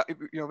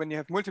when you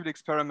have multiple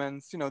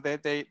experiments,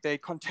 they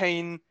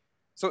contain,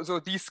 so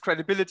these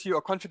credibility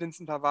or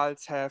confidence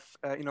intervals have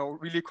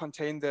really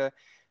contain the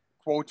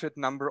quoted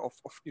number of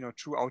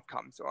true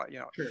outcomes, or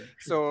Sure.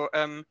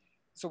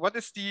 So what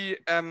is the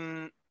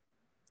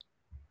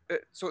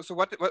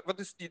what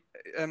is the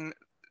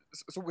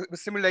so with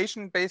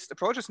simulation-based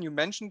approaches, and you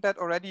mentioned that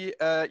already,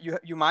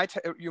 you might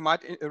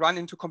run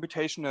into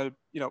computational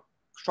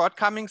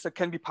shortcomings that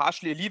can be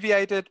partially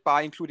alleviated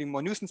by including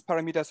more nuisance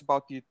parameters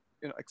about the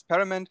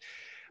experiment.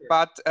 Sure.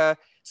 But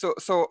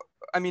so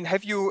I mean,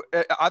 have you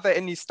are there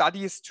any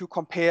studies to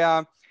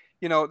compare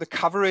the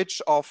coverage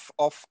of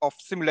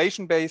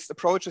simulation-based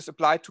approaches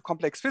applied to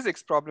complex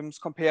physics problems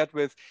compared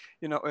with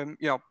in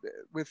that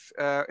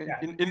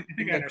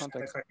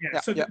context?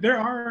 There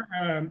are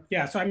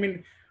so I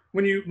mean,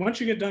 once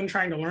you get done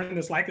trying to learn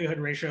this likelihood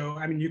ratio,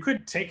 I mean, you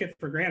could take it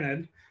for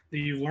granted that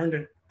you've learned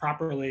it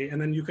properly, and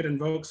then you could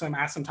invoke some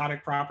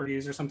asymptotic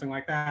properties or something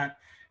like that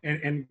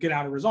and get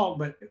out a result.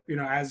 But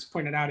as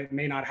pointed out, it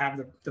may not have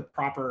the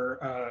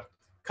proper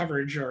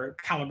coverage or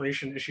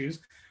calibration issues.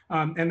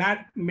 And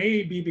that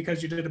may be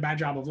because you did a bad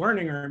job of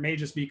learning, or it may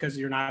just be because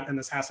you're not in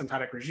this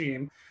asymptotic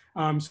regime.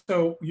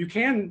 So you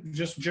can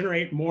just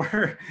generate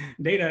more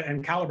data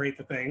and calibrate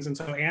the things. And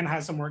so Anne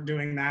has some work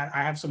doing that.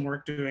 I have some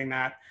work doing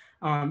that.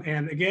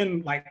 And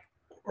again, like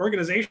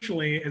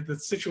organizationally, the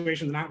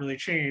situation's not really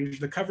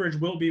changed. The coverage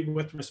will be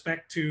with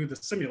respect to the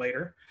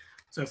simulator.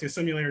 So if the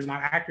simulator is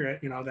not accurate,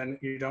 then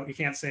you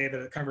can't say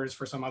that it covers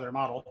for some other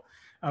model.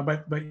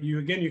 But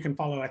you can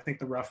follow, I think,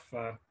 the rough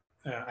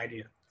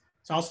idea.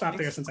 So I'll stop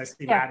there since I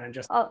see Matt and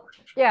Jesse.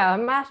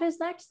 Matt is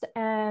next,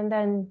 and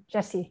then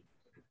Jesse.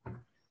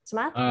 So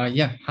Matt?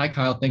 Hi,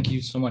 Kyle. Thank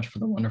you so much for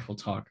the wonderful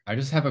talk. I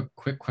just have a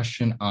quick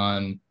question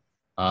on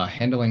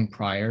handling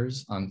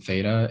priors on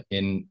theta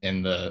in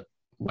the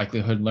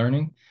likelihood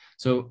learning.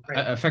 So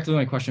effectively,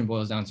 my question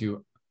boils down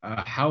to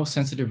how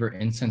sensitive or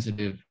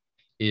insensitive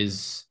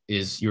is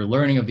your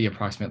learning of the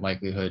approximate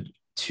likelihood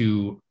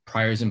to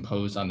priors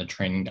imposed on the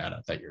training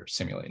data that you're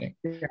simulating?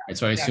 Yeah. And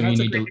so I assume you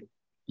need to.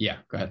 Yeah,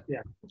 go ahead.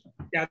 Yeah,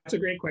 that's a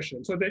great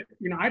question. So that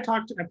I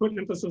put an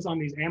emphasis on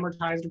these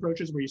amortized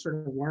approaches where you sort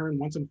of learn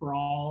once and for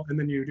all, and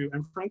then you do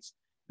inference.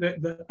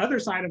 The other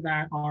side of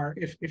that are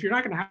if you're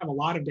not going to have a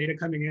lot of data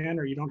coming in,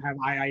 or you don't have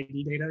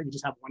IID data, you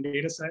just have one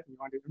data set and you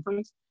want to do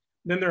inference,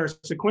 then there are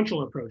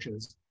sequential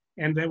approaches.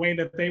 And the way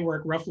that they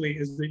work roughly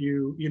is that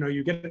you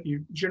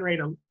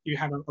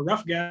have a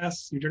rough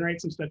guess, you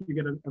generate some stuff, you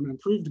get an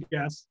improved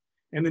guess,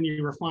 and then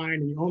you refine,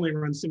 and you only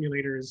run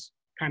simulators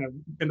kind of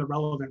in the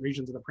relevant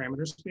regions of the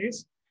parameter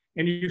space.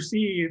 And you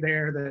see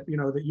there that,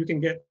 that you can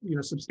get,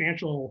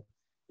 substantial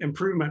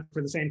improvement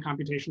for the same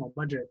computational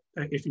budget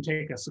if you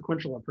take a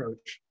sequential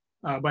approach.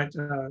 But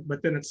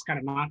then it's kind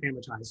of not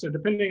amortized. So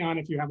depending on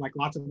if you have like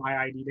lots of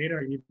IID data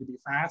or you need to be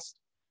fast,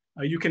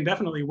 you can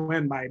definitely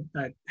win by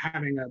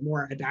having a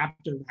more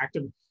adaptive,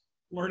 active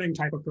learning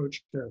type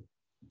approach to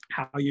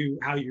how you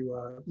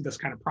this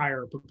kind of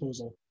prior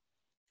proposal.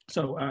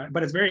 So,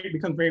 but it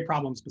becomes very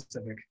problem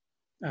specific.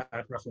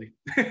 Roughly.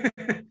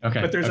 Okay.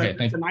 But there's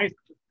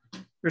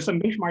some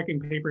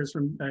benchmarking papers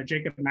from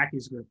Jacob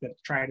Mackey's group that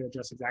try to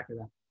address exactly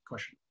that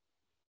question.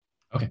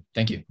 Okay,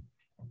 thank you.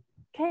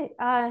 Okay,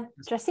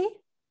 Jesse?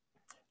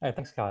 Hi,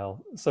 thanks,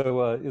 Kyle.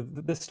 So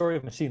this story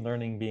of machine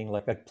learning being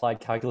like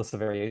applied calculus of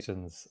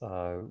variations,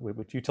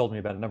 which you told me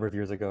about a number of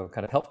years ago,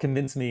 kind of helped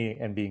convince me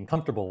and being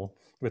comfortable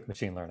with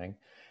machine learning.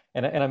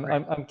 And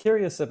I'm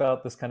curious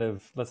about this kind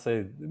of, let's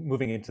say,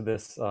 moving into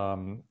this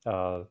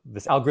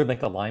this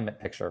algorithmic alignment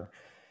picture.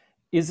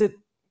 Is it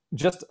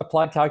just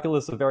applied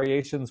calculus of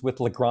variations with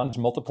Lagrange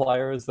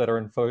multipliers that are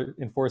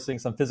enforcing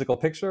some physical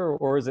picture,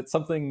 or is it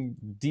something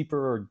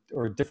deeper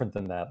or different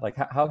than that? Like,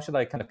 how should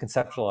I kind of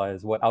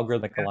conceptualize what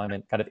algorithmic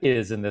alignment kind of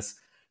is in this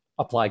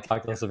applied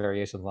calculus of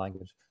variations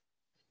language?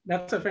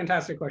 That's a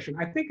fantastic question.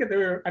 I think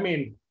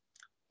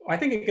I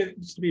think it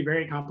gets to be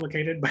very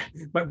complicated,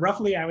 but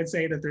roughly I would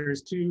say that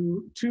there's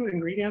two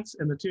ingredients,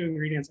 and the two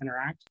ingredients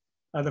interact.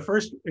 The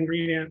first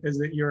ingredient is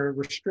that you're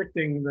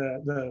restricting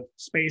the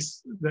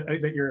space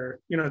that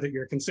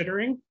you're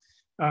considering.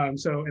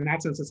 So in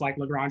that sense, it's like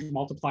Lagrange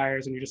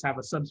multipliers, and you just have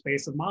a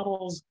subspace of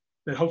models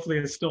that hopefully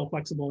is still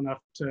flexible enough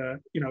to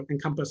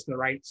encompass the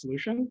right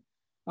solution.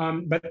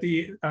 But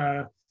the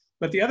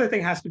other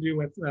thing has to do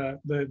with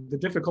the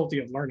difficulty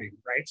of learning,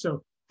 right?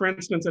 So for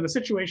instance, in a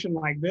situation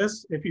like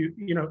this, if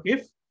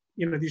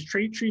these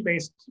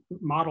tree-based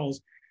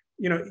models,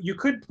 you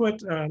could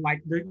put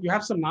you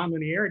have some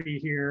nonlinearity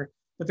here.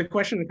 But the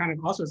question kind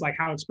of also is like,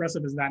 how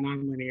expressive is that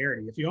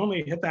nonlinearity? If you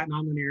only hit that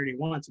nonlinearity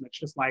once and it's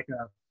just like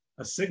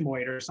a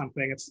sigmoid or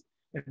something,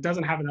 it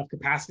doesn't have enough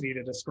capacity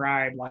to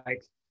describe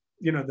like,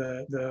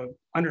 the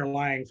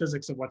underlying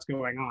physics of what's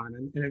going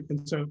on.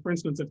 And so, for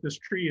instance, if this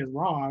tree is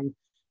wrong,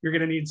 you're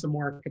going to need some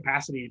more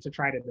capacity to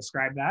try to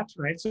describe that,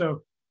 right?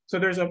 So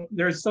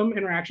there's some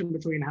interaction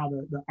between how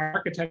the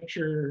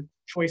architecture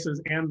choices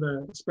and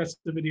the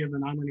expressivity of the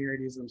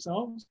nonlinearities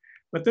themselves.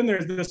 But then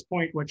there's this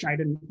point, which I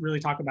didn't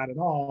really talk about at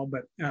all,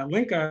 but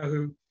Linka,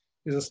 who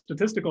is a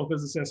statistical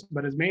physicist,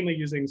 but is mainly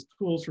using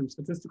tools from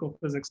statistical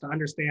physics to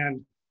understand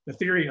the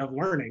theory of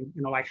learning,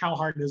 like how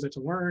hard is it to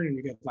learn? And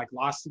you get like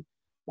loss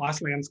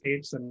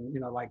landscapes and,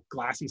 like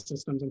glassy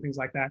systems and things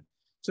like that.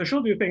 So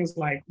she'll do things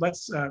like,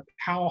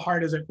 how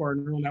hard is it for a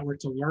neural network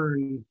to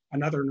learn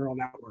another neural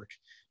network?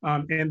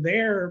 And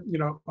there,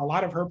 a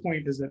lot of her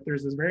point is that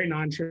there's this very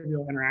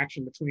non-trivial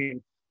interaction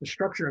between the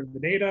structure of the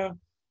data,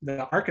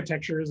 the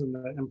architectures and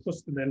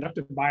the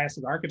inductive bias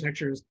of the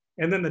architectures,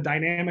 and then the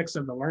dynamics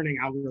of the learning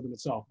algorithm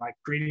itself, like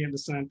gradient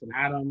descent and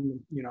atom,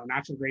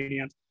 natural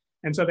gradient.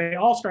 And so they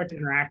all start to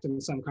interact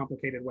in some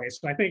complicated way.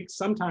 So I think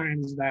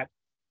sometimes that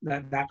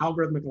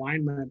algorithmic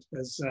alignment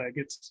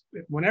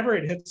whenever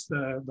it hits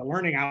the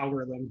learning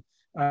algorithm,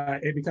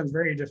 it becomes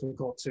very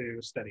difficult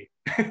to study.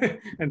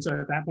 And so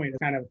at that point, it's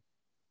kind of,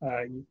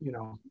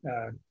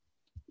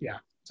 yeah.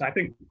 So I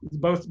think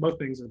both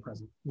things are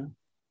present. Yeah.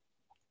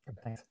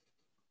 Thanks.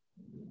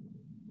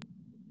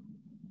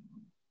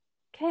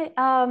 Okay,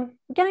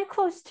 getting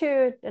close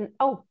to,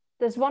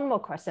 there's one more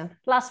question.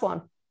 Last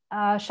one.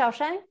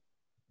 Xiaosheng?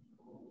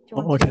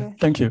 Okay,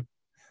 thank you.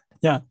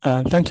 Yeah,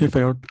 thank you for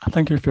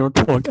your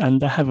talk.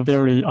 And I have a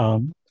very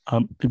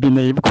maybe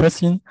naive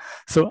question.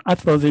 So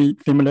as for the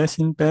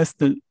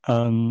simulation-based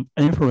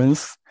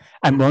inference,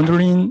 I'm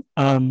wondering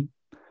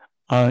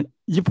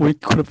if we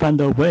could find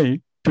a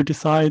way to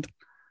decide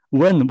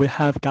when we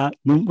have got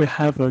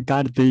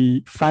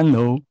the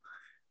final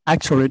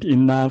accurate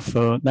enough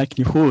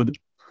likelihood,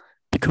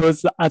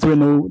 because as we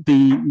know,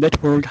 the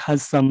network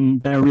has some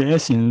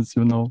variations,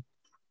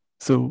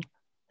 So,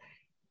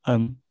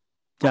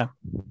 yeah.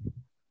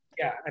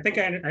 Yeah, I think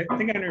I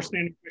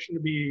understand the question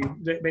to be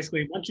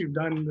basically, once you've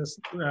done this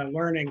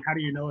learning, how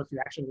do you know if you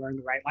actually learned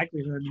the right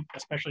likelihood,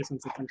 especially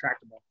since it's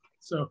intractable?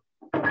 So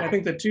I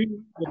think the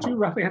two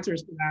rough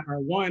answers to that are,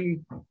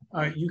 one,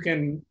 you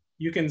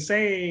can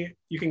say,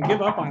 you can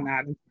give up on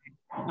that,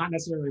 not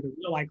necessarily the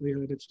real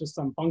likelihood, it's just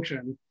some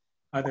function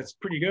that's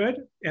pretty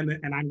good, and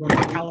I'm going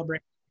to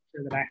calibrate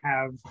sure that I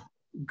have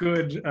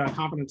good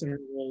confidence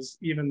intervals,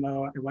 even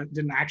though I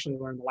didn't actually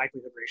learn the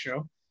likelihood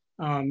ratio.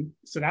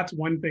 So that's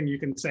one thing you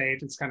can say,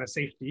 it's kind of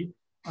safety.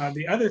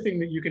 The other thing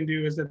that you can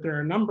do is that there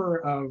are a number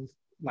of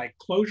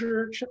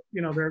closure,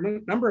 there are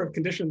a number of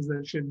conditions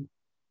that should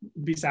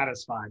be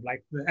satisfied.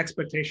 Like the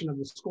expectation of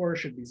the score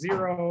should be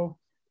 0.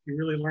 You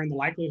really learn the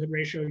likelihood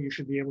ratio, you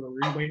should be able to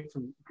reweight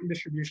from one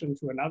distribution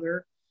to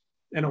another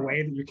in a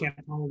way that you can't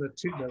tell the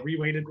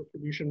reweighted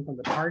distribution from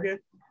the target.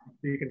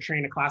 You can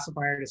train a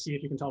classifier to see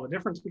if you can tell the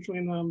difference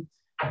between them.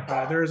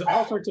 There's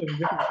all sorts of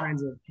different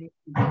kinds of things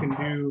you can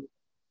do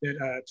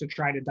that, to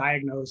try to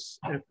diagnose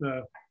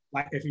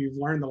if you've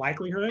learned the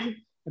likelihood.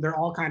 They're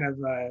all kind of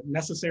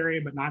necessary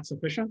but not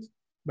sufficient.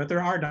 But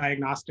there are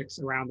diagnostics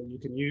around that you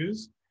can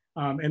use.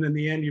 And in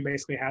the end, you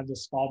basically have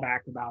this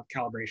fallback about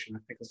calibration. I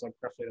think is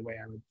roughly the way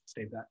I would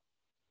state that.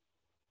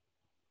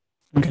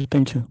 Okay,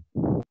 thank you.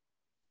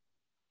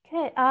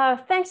 Okay,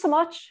 thanks so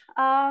much,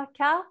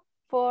 Cal,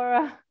 for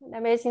an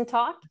amazing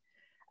talk.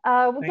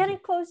 We're getting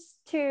close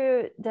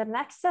to the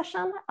next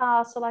session.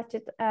 So I'd like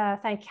to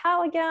thank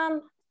Cal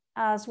again,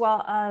 as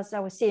well as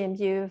our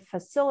CMU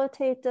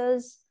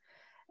facilitators,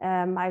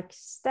 Mike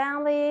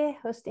Stanley,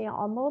 hosting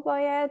on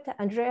mobile,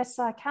 Andreas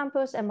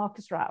Campos, and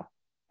Marcus Rao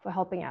for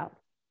helping out.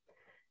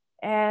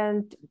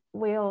 And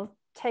we'll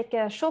take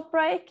a short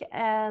break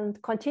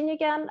and continue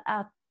again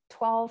at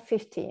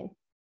 12:15.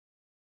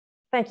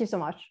 Thank you so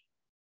much.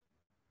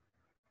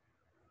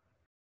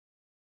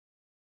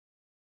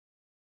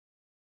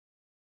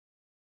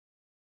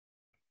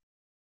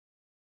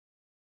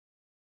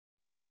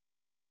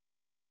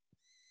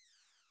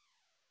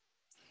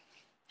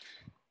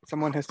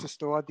 Someone has to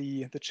store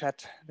the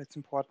chat. That's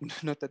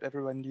important, not that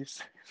everyone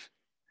leaves.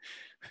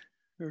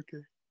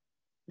 Okay.